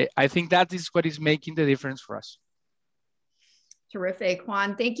I think that is what is making the difference for us. Terrific,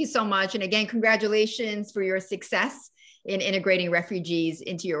 Juan. Thank you so much. And again, congratulations for your success in integrating refugees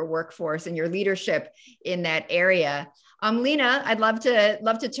into your workforce and your leadership in that area. Lena, I'd love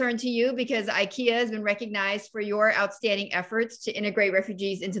to turn to you, because IKEA has been recognized for your outstanding efforts to integrate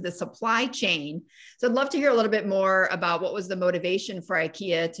refugees into the supply chain. So I'd love to hear a little bit more about what was the motivation for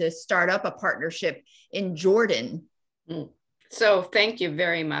IKEA to start up a partnership in Jordan. So thank you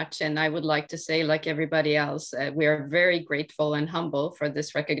very much. And I would like to say, like everybody else, we are very grateful and humble for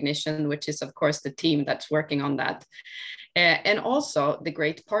this recognition, which is, of course, the team that's working on that. And also the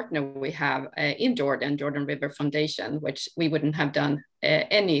great partner we have in Jordan River Foundation, which we wouldn't have done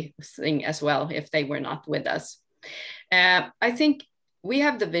anything as well if they were not with us. I think we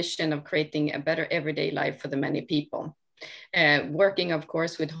have the vision of creating a better everyday life for the many people. Working, of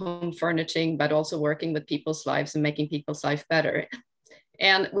course, with home furnishing, but also working with people's lives and making people's life better.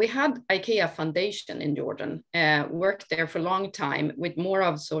 And we had IKEA Foundation in Jordan, worked there for a long time with more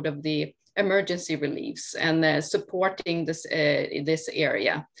of sort of the emergency reliefs and supporting this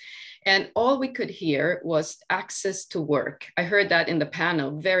area. And all we could hear was access to work. I heard that in the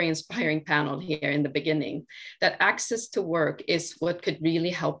panel, very inspiring panel here in the beginning, that access to work is what could really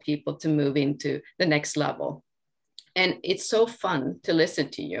help people to move into the next level. And it's so fun to listen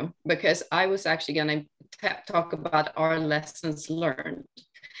to you, because I was actually going to talk about our lessons learned.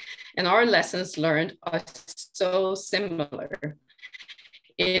 And our lessons learned are so similar.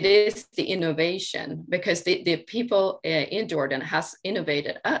 It is the innovation, because the people in Jordan has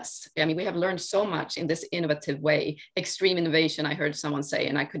innovated us. I mean, we have learned so much in this innovative way, extreme innovation, I heard someone say,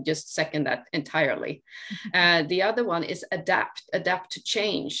 and I could just second that entirely. The other one is adapt to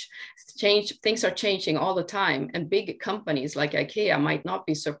change. Things are changing all the time, and big companies like IKEA might not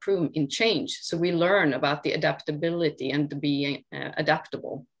be so prone in change. So we learn about the adaptability and being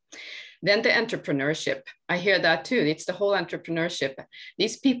adaptable. Then the entrepreneurship, I hear that too. It's the whole entrepreneurship.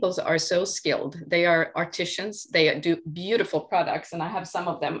 These people are so skilled. They are artisans. They do beautiful products. And I have some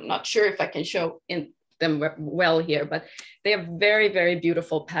of them. I'm not sure if I can show them well here, but they have very, very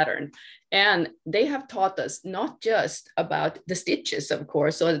beautiful pattern. And they have taught us not just about the stitches, of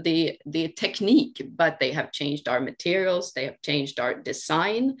course, or the technique, but they have changed our materials. They have changed our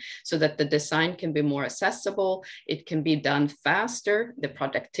design so that the design can be more accessible. It can be done faster. The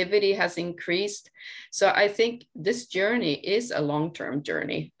productivity has increased. So I think this journey is a long-term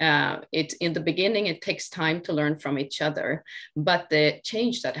journey. In the beginning, it takes time to learn from each other, but the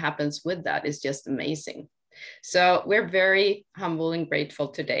change that happens with that is just amazing. So we're very humble and grateful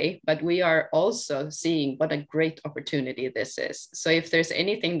today, but we are also seeing what a great opportunity this is. So if there's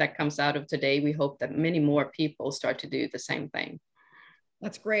anything that comes out of today, we hope that many more people start to do the same thing.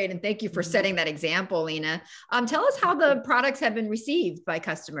 That's great. And thank you for setting that example, Lena. Tell us how the products have been received by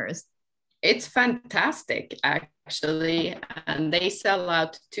customers. It's fantastic, actually, and they sell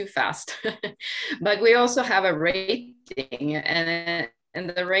out too fast. But we also have a rating, and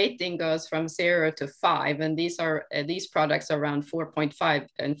the rating goes from 0 to 5, and these products are around 4.5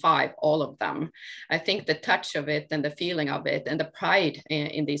 and 5, all of them. I think the touch of it and the feeling of it and the pride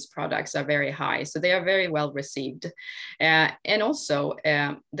in these products are very high, so they are very well received. And also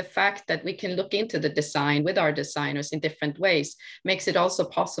the fact that we can look into the design with our designers in different ways makes it also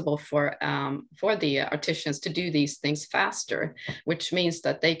possible for the artisans to do these things faster, which means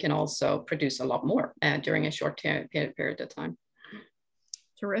that they can also produce a lot more during a short period of time.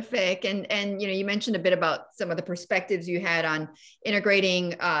 Terrific. And you mentioned a bit about some of the perspectives you had on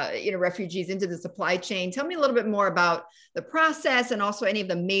integrating refugees into the supply chain. Tell me a little bit more about the process and also any of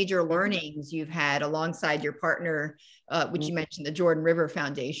the major learnings you've had alongside your partner, which you mentioned, the Jordan River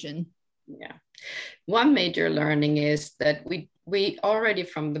Foundation. Yeah. One major learning is that we already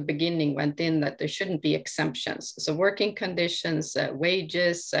from the beginning went in that there shouldn't be exemptions. So working conditions,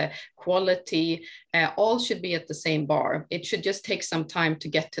 wages, quality, all should be at the same bar. It should just take some time to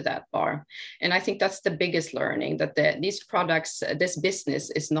get to that bar. And I think that's the biggest learning, that these products, this business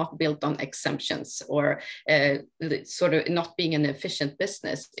is not built on exemptions or sort of not being an efficient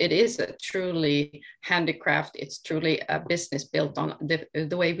business. It is a truly handicraft. It's truly a business built on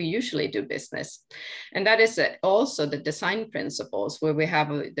the way we usually do business. And that is also the design principles, where we have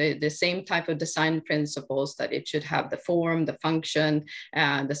the same type of design principles, that it should have the form, the function,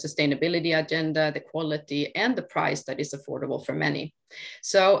 the sustainability agenda, the quality, and the price that is affordable for many.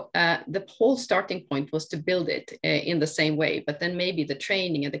 So the whole starting point was to build it in the same way, but then maybe the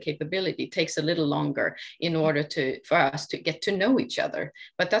training and the capability takes a little longer in order for us to get to know each other.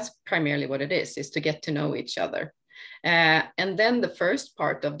 But that's primarily what it is to get to know each other. And then the first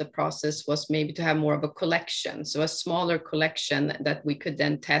part of the process was maybe to have more of a collection, so a smaller collection that we could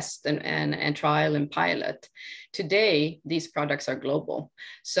then test and trial and pilot. Today, these products are global.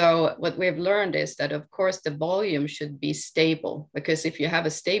 So what we've learned is that, of course, the volume should be stable, because if you have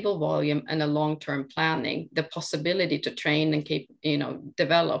a stable volume and a long-term planning, the possibility to train and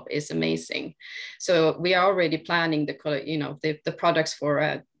develop is amazing. So we are already planning the products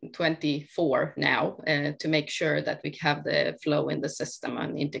for 24 now to make sure that we have the flow in the system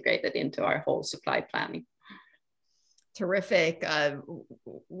and integrate it into our whole supply planning. Terrific.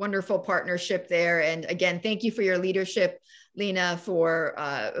 Wonderful partnership there. And again, thank you for your leadership, Lena, for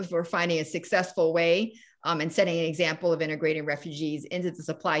finding a successful way and setting an example of integrating refugees into the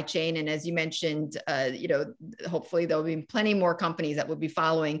supply chain. And as you mentioned, hopefully there'll be plenty more companies that will be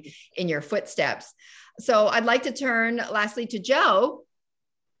following in your footsteps. So I'd like to turn lastly to Joe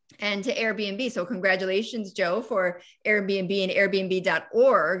and to Airbnb. So congratulations, Joe, for Airbnb and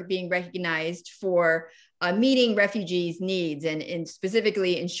Airbnb.org being recognized for meeting refugees' needs and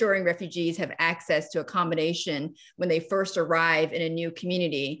specifically ensuring refugees have access to accommodation when they first arrive in a new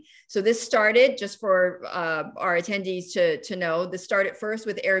community. So this started, just for our attendees to know, this started first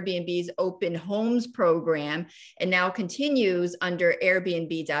with Airbnb's Open Homes program and now continues under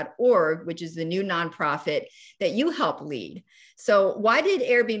Airbnb.org, which is the new nonprofit that you help lead. So why did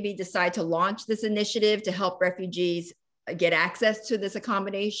Airbnb decide to launch this initiative to help refugees get access to this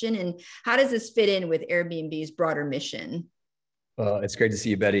accommodation? And how does this fit in with Airbnb's broader mission? Well, it's great to see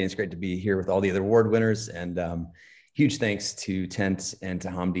you, Betty. And it's great to be here with all the other award winners. And huge thanks to Tent and to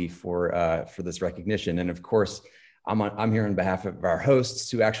Hamdi for this recognition. And of course, I'm here on behalf of our hosts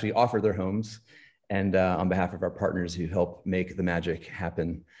who actually offer their homes, and on behalf of our partners who help make the magic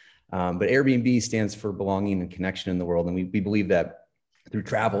happen. But Airbnb stands for belonging and connection in the world. And we believe that through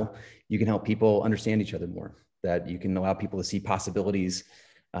travel, you can help people understand each other more, that you can allow people to see possibilities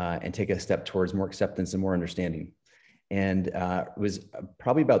and take a step towards more acceptance and more understanding. And it was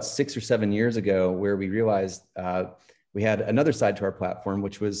probably about 6 or 7 years ago where we realized we had another side to our platform,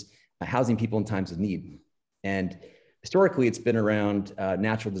 which was housing people in times of need. And historically, it's been around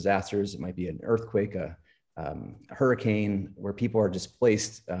natural disasters. It might be an earthquake, a hurricane, where people are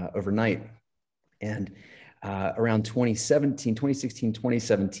displaced overnight. And around 2016,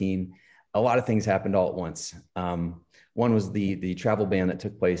 2017, a lot of things happened all at once. One was the travel ban that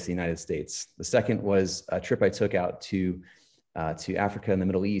took place in the United States. The second was a trip I took out to Africa and the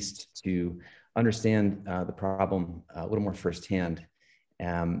Middle East to understand the problem a little more firsthand.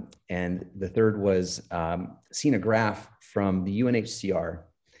 And the third was seeing a graph from the UNHCR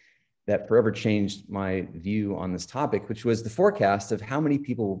that forever changed my view on this topic, which was the forecast of how many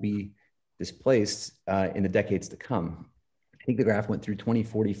people will be displaced in the decades to come. I think the graph went through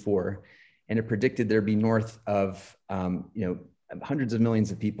 2044, and it predicted there'd be north of hundreds of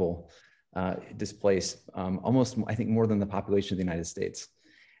millions of people displaced, almost, I think, more than the population of the United States.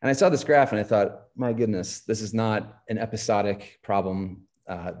 And I saw this graph and I thought, my goodness, this is not an episodic problem.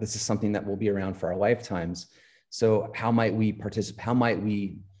 This is something that will be around for our lifetimes. So how might we participate? How might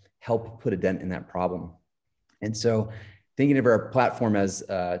we help put a dent in that problem? And so thinking of our platform as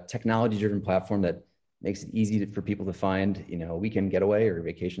a technology-driven platform that makes it easy for people to find, a weekend getaway or a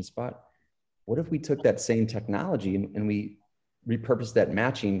vacation spot. What if we took that same technology and we repurposed that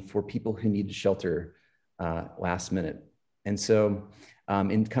matching for people who need shelter last minute? And so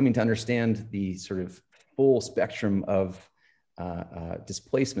in coming to understand the sort of full spectrum of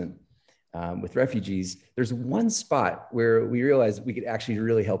displacement with refugees, there's one spot where we realized we could actually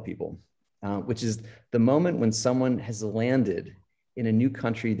really help people, which is the moment when someone has landed in a new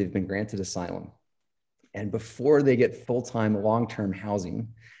country, they've been granted asylum. And before they get full-time, long-term housing,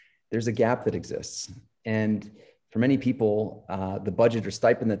 there's a gap that exists. And for many people, the budget or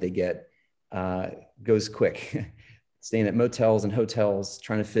stipend that they get goes quick. Staying at motels and hotels,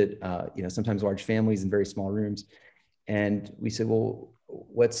 trying to fit, sometimes large families in very small rooms. And we said, well,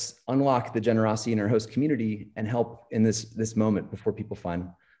 let's unlock the generosity in our host community and help in this moment before people find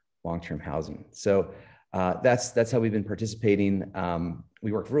long-term housing. So that's how we've been participating.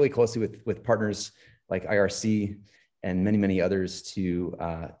 We work really closely with partners like IRC and many others to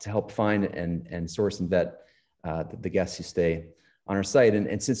help find and source and vet the guests who stay on our site.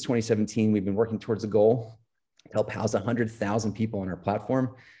 And since 2017, we've been working towards a goal to help house 100,000 people on our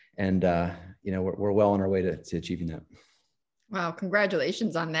platform. And we're well on our way to achieving that. Wow,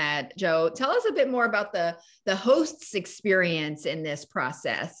 congratulations on that, Joe. Tell us a bit more about the host's experience in this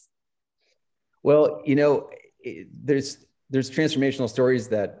process. Well, there's transformational stories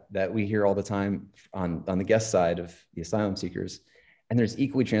that we hear all the time on the guest side of the asylum seekers, and there's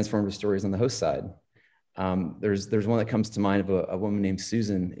equally transformative stories on the host side. There's one that comes to mind of a woman named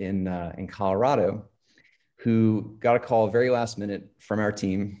Susan in Colorado, who got a call very last minute from our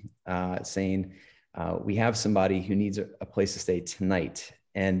team saying, we have somebody who needs a place to stay tonight.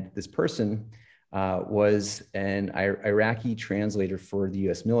 And this person was an Iraqi translator for the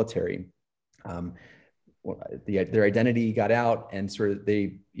US military. Their identity got out, and sort of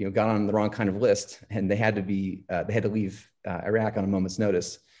they got on the wrong kind of list, and they had to leave Iraq on a moment's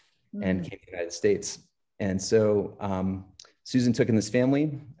notice and came to the United States. And so Susan took in this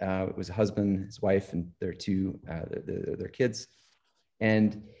family. It was a husband, his wife, and their their kids.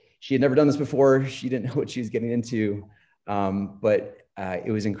 And she had never done this before. She didn't know what she was getting into, but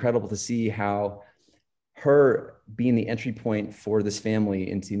it was incredible to see how her being the entry point for this family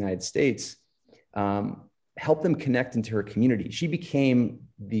into the United States helped them connect into her community. She became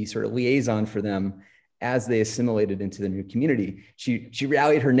the sort of liaison for them as they assimilated into the new community. She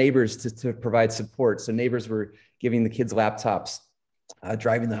rallied her neighbors to provide support. So neighbors were giving the kids laptops,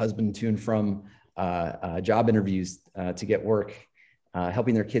 driving the husband to and from job interviews to get work,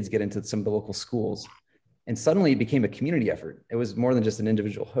 helping their kids get into some of the local schools. And suddenly it became a community effort. It was more than just an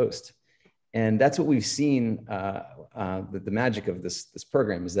individual host. And that's what we've seen, the magic of this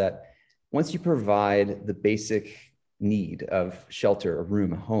program is that once you provide the basic need of shelter, a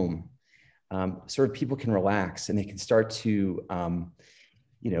room, a home, sort of people can relax and they can start to,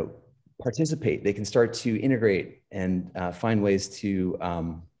 participate. They can start to integrate and find ways to,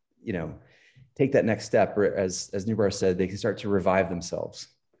 take that next step. Or as Noubar said, they can start to revive themselves.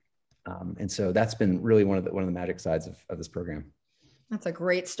 And so that's been really one of the magic sides of this program. That's a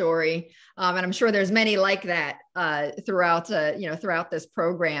great story. And I'm sure there's many like that throughout this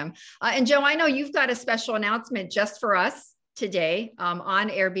program. And Joe, I know you've got a special announcement just for us today on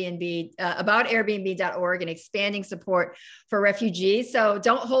Airbnb, about Airbnb.org and expanding support for refugees. So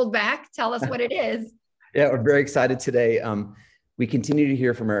don't hold back. Tell us what it is. Yeah, we're very excited today. We continue to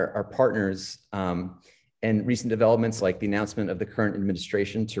hear from our partners and recent developments like the announcement of the current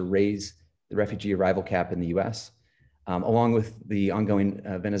administration to raise the refugee arrival cap in the US. Along with the ongoing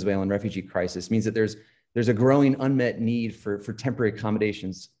Venezuelan refugee crisis, means that there's a growing unmet need for temporary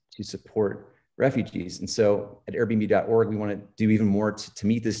accommodations to support refugees. And so at Airbnb.org, we want to do even more to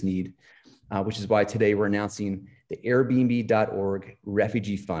meet this need, which is why today we're announcing the Airbnb.org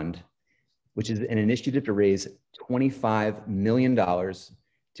Refugee Fund, which is an initiative to raise $25 million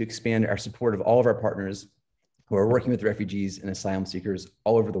to expand our support of all of our partners who are working with refugees and asylum seekers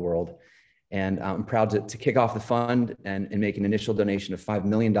all over the world. And I'm proud to kick off the fund and make an initial donation of $5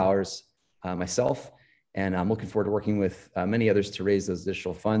 million myself. And I'm looking forward to working with many others to raise those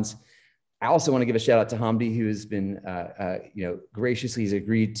additional funds. I also want to give a shout out to Hamdi, who has been, graciously has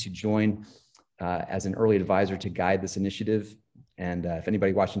agreed to join as an early advisor to guide this initiative. And if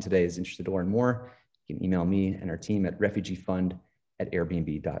anybody watching today is interested to learn more, you can email me and our team at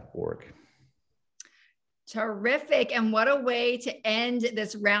refugeefund@airbnb.org. Terrific. And what a way to end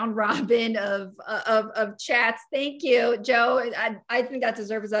this round robin of chats. Thank you, Joe. I think that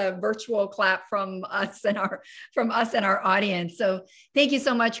deserves a virtual clap from us and our audience. So thank you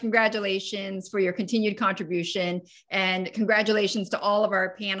so much. Congratulations for your continued contribution, and congratulations to all of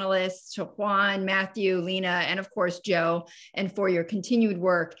our panelists, to Juan, Matthew, Lena, and of course, Joe, and for your continued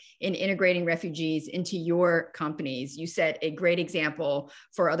work in integrating refugees into your companies. You set a great example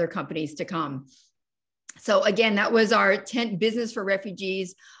for other companies to come. So again, that was our 10th Business for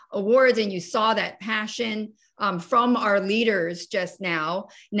Refugees Awards, and you saw that passion from our leaders just now.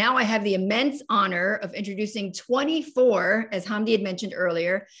 Now I have the immense honor of introducing 24, as Hamdi had mentioned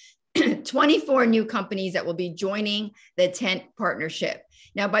earlier, 24 new companies that will be joining the Tent Partnership.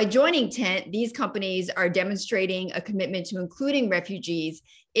 Now, by joining Tent, these companies are demonstrating a commitment to including refugees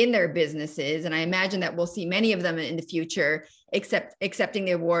in their businesses. And I imagine that we'll see many of them in the future, accepting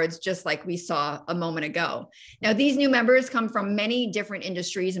the awards, just like we saw a moment ago. Now, these new members come from many different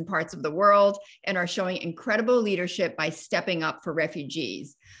industries and parts of the world and are showing incredible leadership by stepping up for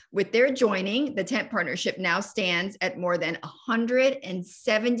refugees. With their joining, the Tent Partnership now stands at more than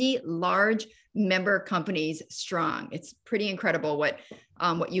 170 large member companies strong. It's pretty incredible what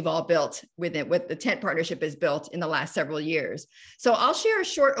you've all built with it, what the Tent Partnership has built in the last several years. So I'll share a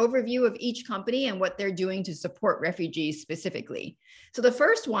short overview of each company and what they're doing to support refugees specifically. So the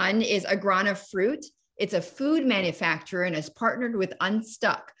first one is Agrana Fruit. It's a food manufacturer and has partnered with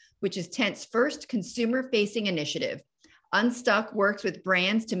Unstuck, which is Tent's first consumer-facing initiative. Unstuck works with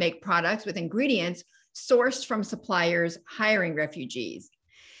brands to make products with ingredients sourced from suppliers hiring refugees.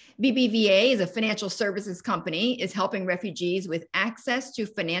 BBVA is a financial services company, is helping refugees with access to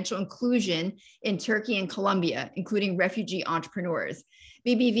financial inclusion in Turkey and Colombia, including refugee entrepreneurs.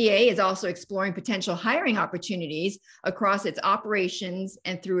 BBVA is also exploring potential hiring opportunities across its operations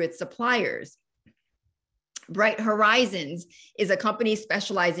and through its suppliers. Bright Horizons is a company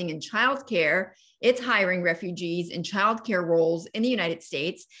specializing in childcare. It's hiring refugees in childcare roles in the United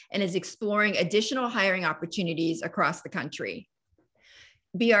States and is exploring additional hiring opportunities across the country.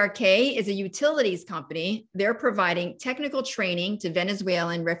 BRK is a utilities company. They're providing technical training to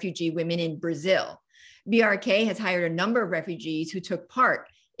Venezuelan refugee women in Brazil. BRK has hired a number of refugees who took part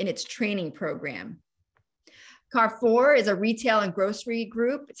in its training program. Carrefour is a retail and grocery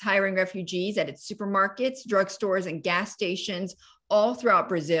group. It's hiring refugees at its supermarkets, drugstores, and gas stations all throughout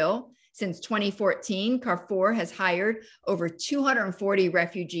Brazil. Since 2014, Carrefour has hired over 240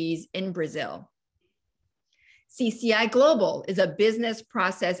 refugees in Brazil. CCI Global is a business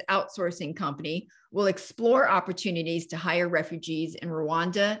process outsourcing company. Will explore opportunities to hire refugees in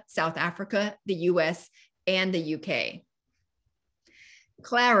Rwanda, South Africa, the US, and the UK.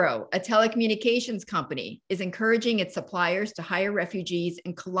 Claro, a telecommunications company, is encouraging its suppliers to hire refugees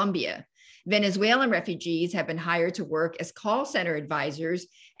in Colombia. Venezuelan refugees have been hired to work as call center advisors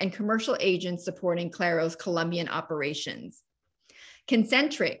and commercial agents supporting Claro's Colombian operations.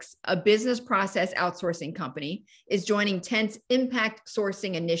 Concentrix, a business process outsourcing company, is joining Tent's Impact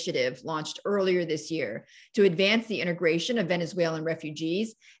Sourcing Initiative, launched earlier this year, to advance the integration of Venezuelan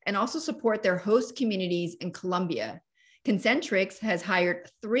refugees and also support their host communities in Colombia. Concentrix has hired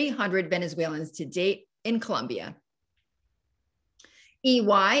 300 Venezuelans to date in Colombia.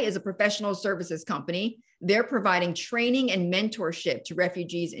 EY is a professional services company. They're providing training and mentorship to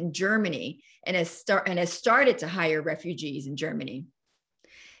refugees in Germany and has started to hire refugees in Germany.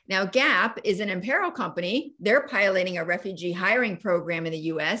 Now, Gap is an apparel company. They're piloting a refugee hiring program in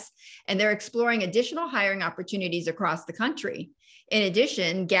the US, and they're exploring additional hiring opportunities across the country. In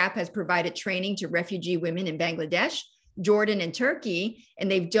addition, Gap has provided training to refugee women in Bangladesh, Jordan, and Turkey, and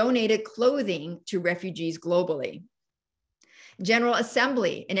they've donated clothing to refugees globally. General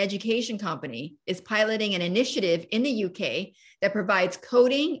Assembly, an education company, is piloting an initiative in the UK that provides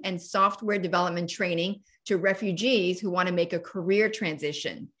coding and software development training to refugees who want to make a career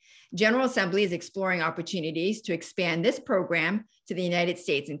transition. General Assembly is exploring opportunities to expand this program to the United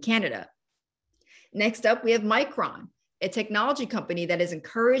States and Canada. Next up, we have Micron, a technology company that has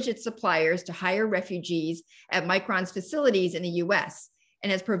encouraged its suppliers to hire refugees at Micron's facilities in the US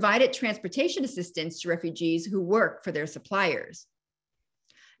and has provided transportation assistance to refugees who work for their suppliers.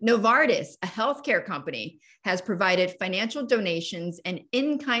 Novartis, a healthcare company, has provided financial donations and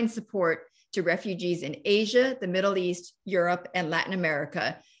in-kind support to refugees in Asia, the Middle East, Europe, and Latin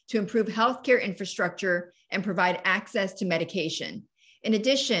America to improve healthcare infrastructure and provide access to medication. In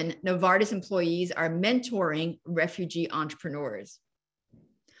addition, Novartis employees are mentoring refugee entrepreneurs.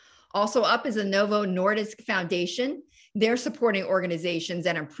 Also up is the Novo Nordisk Foundation. They're supporting organizations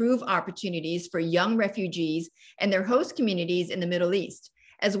that improve opportunities for young refugees and their host communities in the Middle East,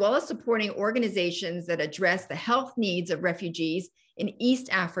 as well as supporting organizations that address the health needs of refugees in East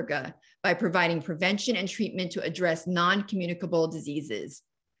Africa by providing prevention and treatment to address non-communicable diseases.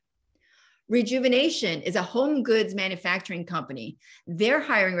 Rejuvenation is a home goods manufacturing company. They're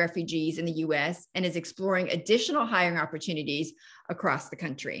hiring refugees in the US and is exploring additional hiring opportunities across the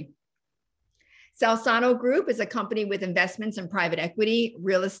country. Salsano Group is a company with investments in private equity,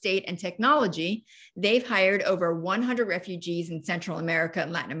 real estate, and technology. They've hired over 100 refugees in Central America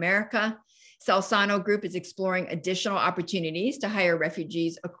and Latin America. Salsano Group is exploring additional opportunities to hire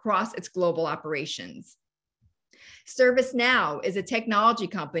refugees across its global operations. ServiceNow is a technology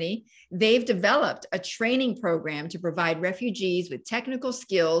company. They've developed a training program to provide refugees with technical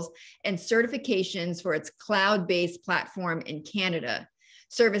skills and certifications for its cloud-based platform in Canada.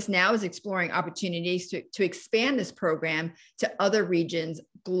 ServiceNow is exploring opportunities to expand this program to other regions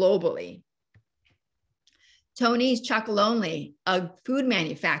globally. Tony's Chocolonely, a food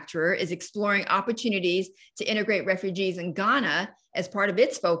manufacturer, is exploring opportunities to integrate refugees in Ghana as part of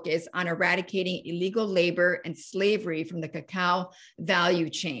its focus on eradicating illegal labor and slavery from the cacao value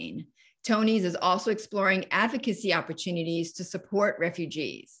chain. Tony's is also exploring advocacy opportunities to support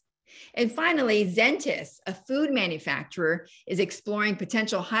refugees. And finally, Zentis, a food manufacturer, is exploring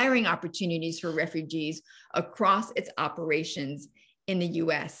potential hiring opportunities for refugees across its operations in the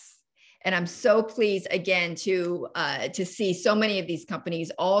US. And I'm so pleased again to see so many of these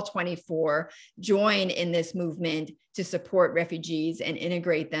companies, all 24, join in this movement to support refugees and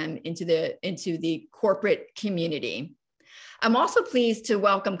integrate them into the corporate community. I'm also pleased to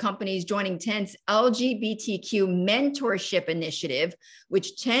welcome companies joining Tent's LGBTQ mentorship initiative,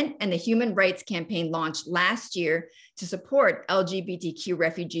 which Tent and the Human Rights Campaign launched last year to support LGBTQ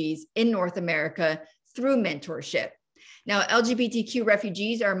refugees in North America through mentorship. Now, LGBTQ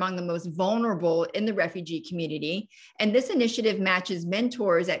refugees are among the most vulnerable in the refugee community, and this initiative matches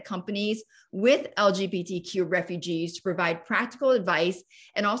mentors at companies with LGBTQ refugees to provide practical advice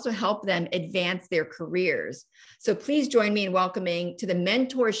and also help them advance their careers. So please join me in welcoming to the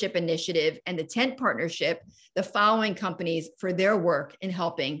Mentorship Initiative and the Tent Partnership the following companies for their work in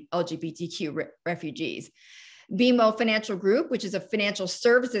helping LGBTQ refugees. BMO Financial Group, which is a financial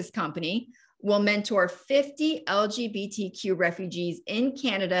services company, will mentor 50 LGBTQ refugees in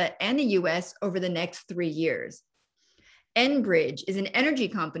Canada and the US over the next 3 years. Enbridge is an energy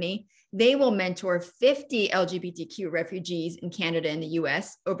company. They will mentor 50 LGBTQ refugees in Canada and the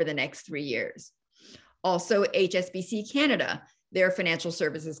US over the next 3 years. Also, HSBC Canada, their financial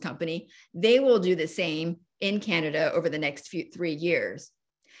services company, they will do the same in Canada over the next 3 years.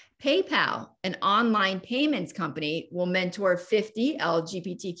 PayPal, an online payments company, will mentor 50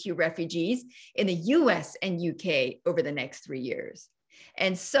 LGBTQ refugees in the US and UK over the next 3 years.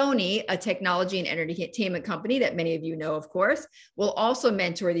 And Sony, a technology and entertainment company that many of you know, of course, will also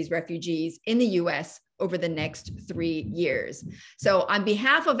mentor these refugees in the US over the next 3 years. So on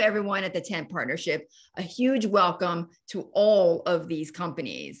behalf of everyone at the Tent Partnership, a huge welcome to all of these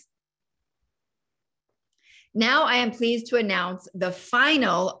companies. Now I am pleased to announce the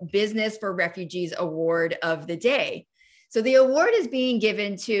final Business for Refugees Award of the day. So the award is being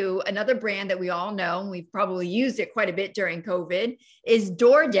given to another brand that we all know, and we've probably used it quite a bit during COVID, is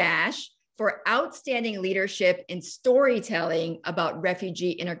DoorDash for outstanding leadership in storytelling about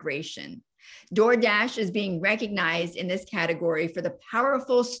refugee integration. DoorDash is being recognized in this category for the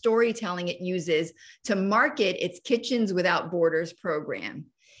powerful storytelling it uses to market its Kitchens Without Borders program.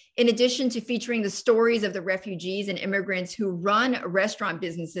 In addition to featuring the stories of the refugees and immigrants who run restaurant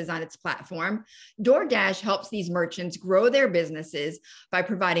businesses on its platform, DoorDash helps these merchants grow their businesses by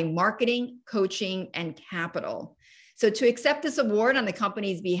providing marketing, coaching, and capital. So to accept this award on the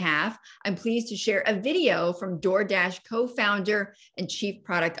company's behalf, I'm pleased to share a video from DoorDash co-founder and Chief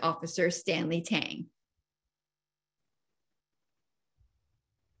Product Officer, Stanley Tang.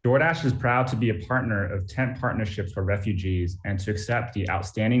 DoorDash is proud to be a partner of Tent Partnerships for Refugees and to accept the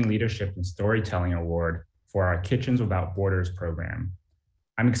Outstanding Leadership and Storytelling Award for our Kitchens Without Borders program.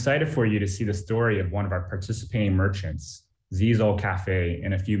 I'm excited for you to see the story of one of our participating merchants, Zizo Cafe,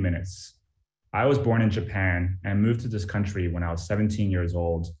 in a few minutes. I was born in Japan and moved to this country when I was 17 years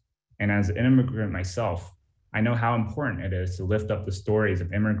old. And as an immigrant myself, I know how important it is to lift up the stories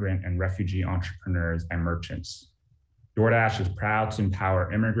of immigrant and refugee entrepreneurs and merchants. DoorDash is proud to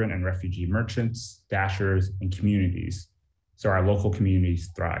empower immigrant and refugee merchants, dashers, and communities so our local communities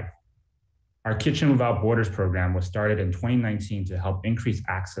thrive. Our Kitchen Without Borders program was started in 2019 to help increase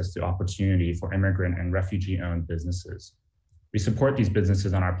access to opportunity for immigrant and refugee-owned businesses. We support these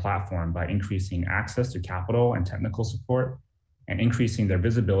businesses on our platform by increasing access to capital and technical support and increasing their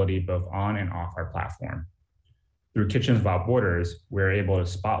visibility both on and off our platform. Through Kitchens Without Borders, we're able to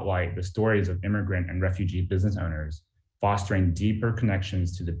spotlight the stories of immigrant and refugee business owners, fostering deeper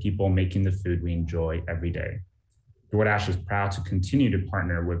connections to the people making the food we enjoy every day. DoorDash is proud to continue to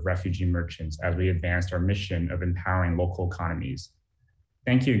partner with refugee merchants as we advance our mission of empowering local economies.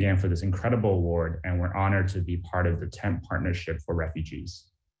 Thank you again for this incredible award, and we're honored to be part of the Tent Partnership for Refugees.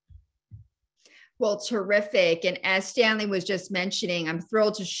 Well, terrific. And as Stanley was just mentioning, I'm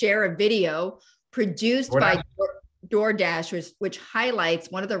thrilled to share a video produced by DoorDash, which highlights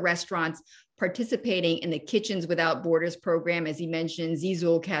one of the restaurants participating in the Kitchens Without Borders program, as he mentioned,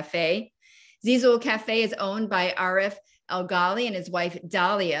 Zizul Cafe. Zizul Cafe is owned by Arif Al-Ghali and his wife,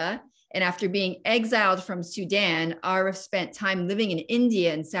 Dalia. And after being exiled from Sudan, Arif spent time living in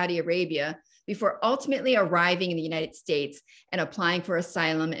India and Saudi Arabia before ultimately arriving in the United States and applying for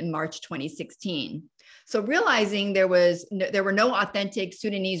asylum in March 2016. So realizing there were no authentic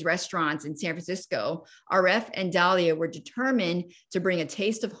Sudanese restaurants in San Francisco, Arif and Dalia were determined to bring a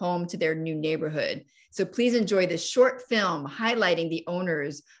taste of home to their new neighborhood. So please enjoy this short film highlighting the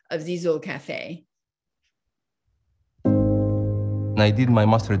owners of Zizul Cafe. I did my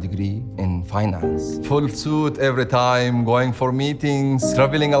master's degree in finance. Full suit every time, going for meetings,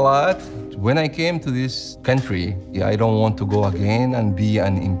 traveling a lot. When I came to this country, I don't want to go again and be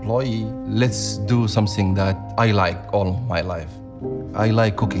an employee. Let's do something that I like all my life. I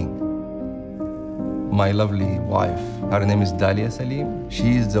like cooking. My lovely wife, her name is Dalia Salim.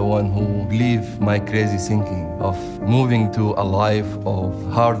 She is the one who leave my crazy thinking of moving to a life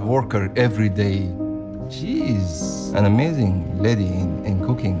of hard worker every day. She is an amazing lady in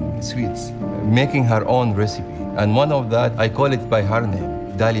cooking sweets, making her own recipe. And one of that, I call it by her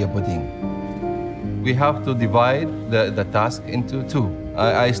name, Dalia Pudding. We have to divide the task into two.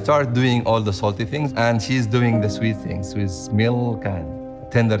 I start doing all the salty things, and she's doing the sweet things with milk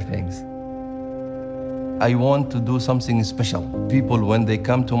and tender things. I want to do something special. People, when they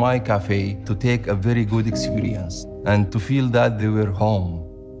come to my cafe, to take a very good experience and to feel that they were home.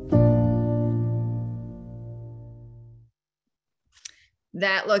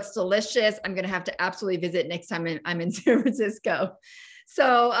 That looks delicious. I'm going to have to absolutely visit next time I'm in San Francisco.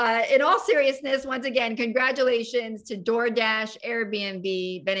 So in all seriousness, once again, congratulations to DoorDash,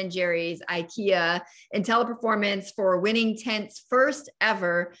 Airbnb, Ben & Jerry's, IKEA, and Teleperformance for winning Tent's first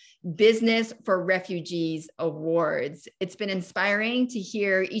ever Business for Refugees Awards. It's been inspiring to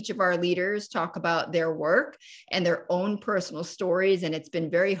hear each of our leaders talk about their work and their own personal stories. And it's been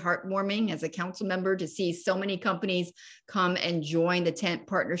very heartwarming as a council member to see so many companies come and join the Tent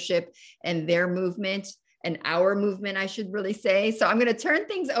Partnership and their movement. And our movement, I should really say. So I'm going to turn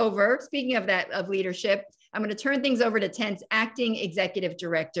things over. Speaking of that, of leadership, I'm going to turn things over to Tent's Acting Executive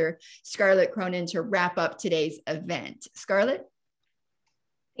Director, Scarlett Cronin, to wrap up today's event. Scarlett?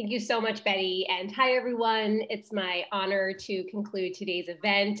 Thank you so much, Betty. And hi, everyone. It's my honor to conclude today's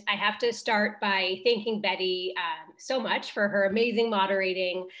event. I have to start by thanking Betty so much for her amazing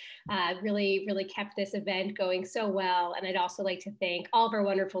moderating. Really kept this event going so well. And I'd also like to thank all of our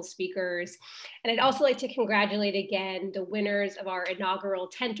wonderful speakers. And I'd also like to congratulate again the winners of our inaugural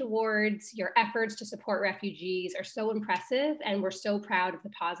Tent Awards. Your efforts to support refugees are so impressive, and we're so proud of the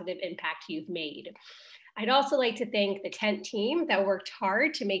positive impact you've made. I'd also like to thank the Tent team that worked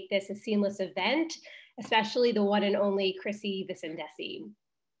hard to make this a seamless event, especially the one and only Chrissy Vicendesi.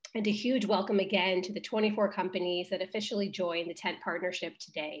 And a huge welcome again to the 24 companies that officially joined the Tent Partnership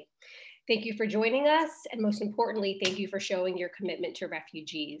today. Thank you for joining us, and most importantly, thank you for showing your commitment to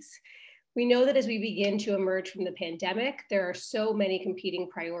refugees. We know that as we begin to emerge from the pandemic, there are so many competing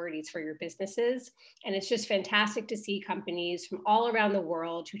priorities for your businesses, and it's just fantastic to see companies from all around the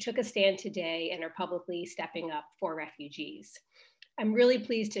world who took a stand today and are publicly stepping up for refugees. I'm really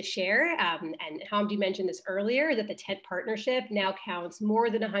pleased to share, and Hamdi mentioned this earlier, that the Tent Partnership now counts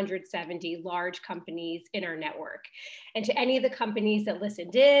more than 170 large companies in our network. And to any of the companies that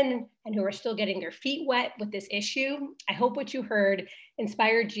listened in and who are still getting their feet wet with this issue, I hope what you heard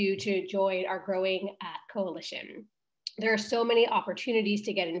inspired you to join our growing coalition. There are so many opportunities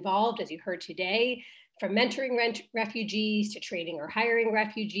to get involved, as you heard today, from mentoring refugees to training or hiring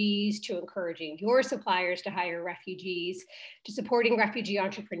refugees, to encouraging your suppliers to hire refugees, to supporting refugee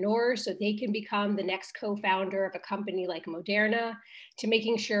entrepreneurs so they can become the next co-founder of a company like Moderna, to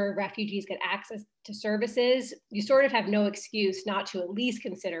making sure refugees get access to services. You sort of have no excuse not to at least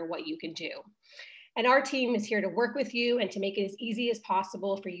consider what you can do. And our team is here to work with you and to make it as easy as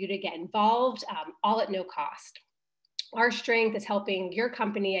possible for you to get involved, all at no cost. Our strength is helping your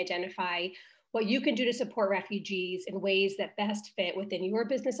company identify what you can do to support refugees in ways that best fit within your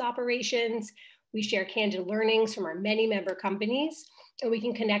business operations. We share candid learnings from our many member companies, and we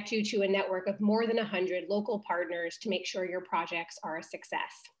can connect you to a network of more than 100 local partners to make sure your projects are a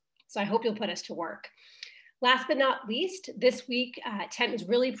success. So I hope you'll put us to work. Last but not least, this week, Tent was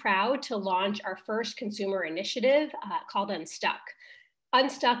really proud to launch our first consumer initiative called Unstuck.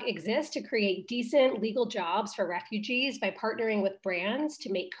 Unstuck exists to create decent legal jobs for refugees by partnering with brands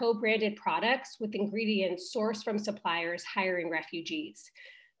to make co-branded products with ingredients sourced from suppliers hiring refugees.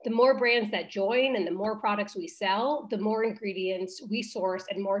 The more brands that join and the more products we sell, the more ingredients we source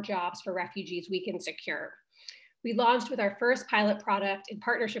and more jobs for refugees we can secure. We launched with our first pilot product in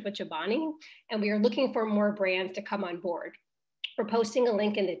partnership with Chobani, and we are looking for more brands to come on board. We're posting a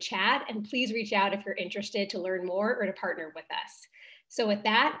link in the chat, and please reach out if you're interested to learn more or to partner with us. So with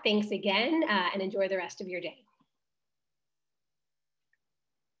that, thanks again and enjoy the rest of your day.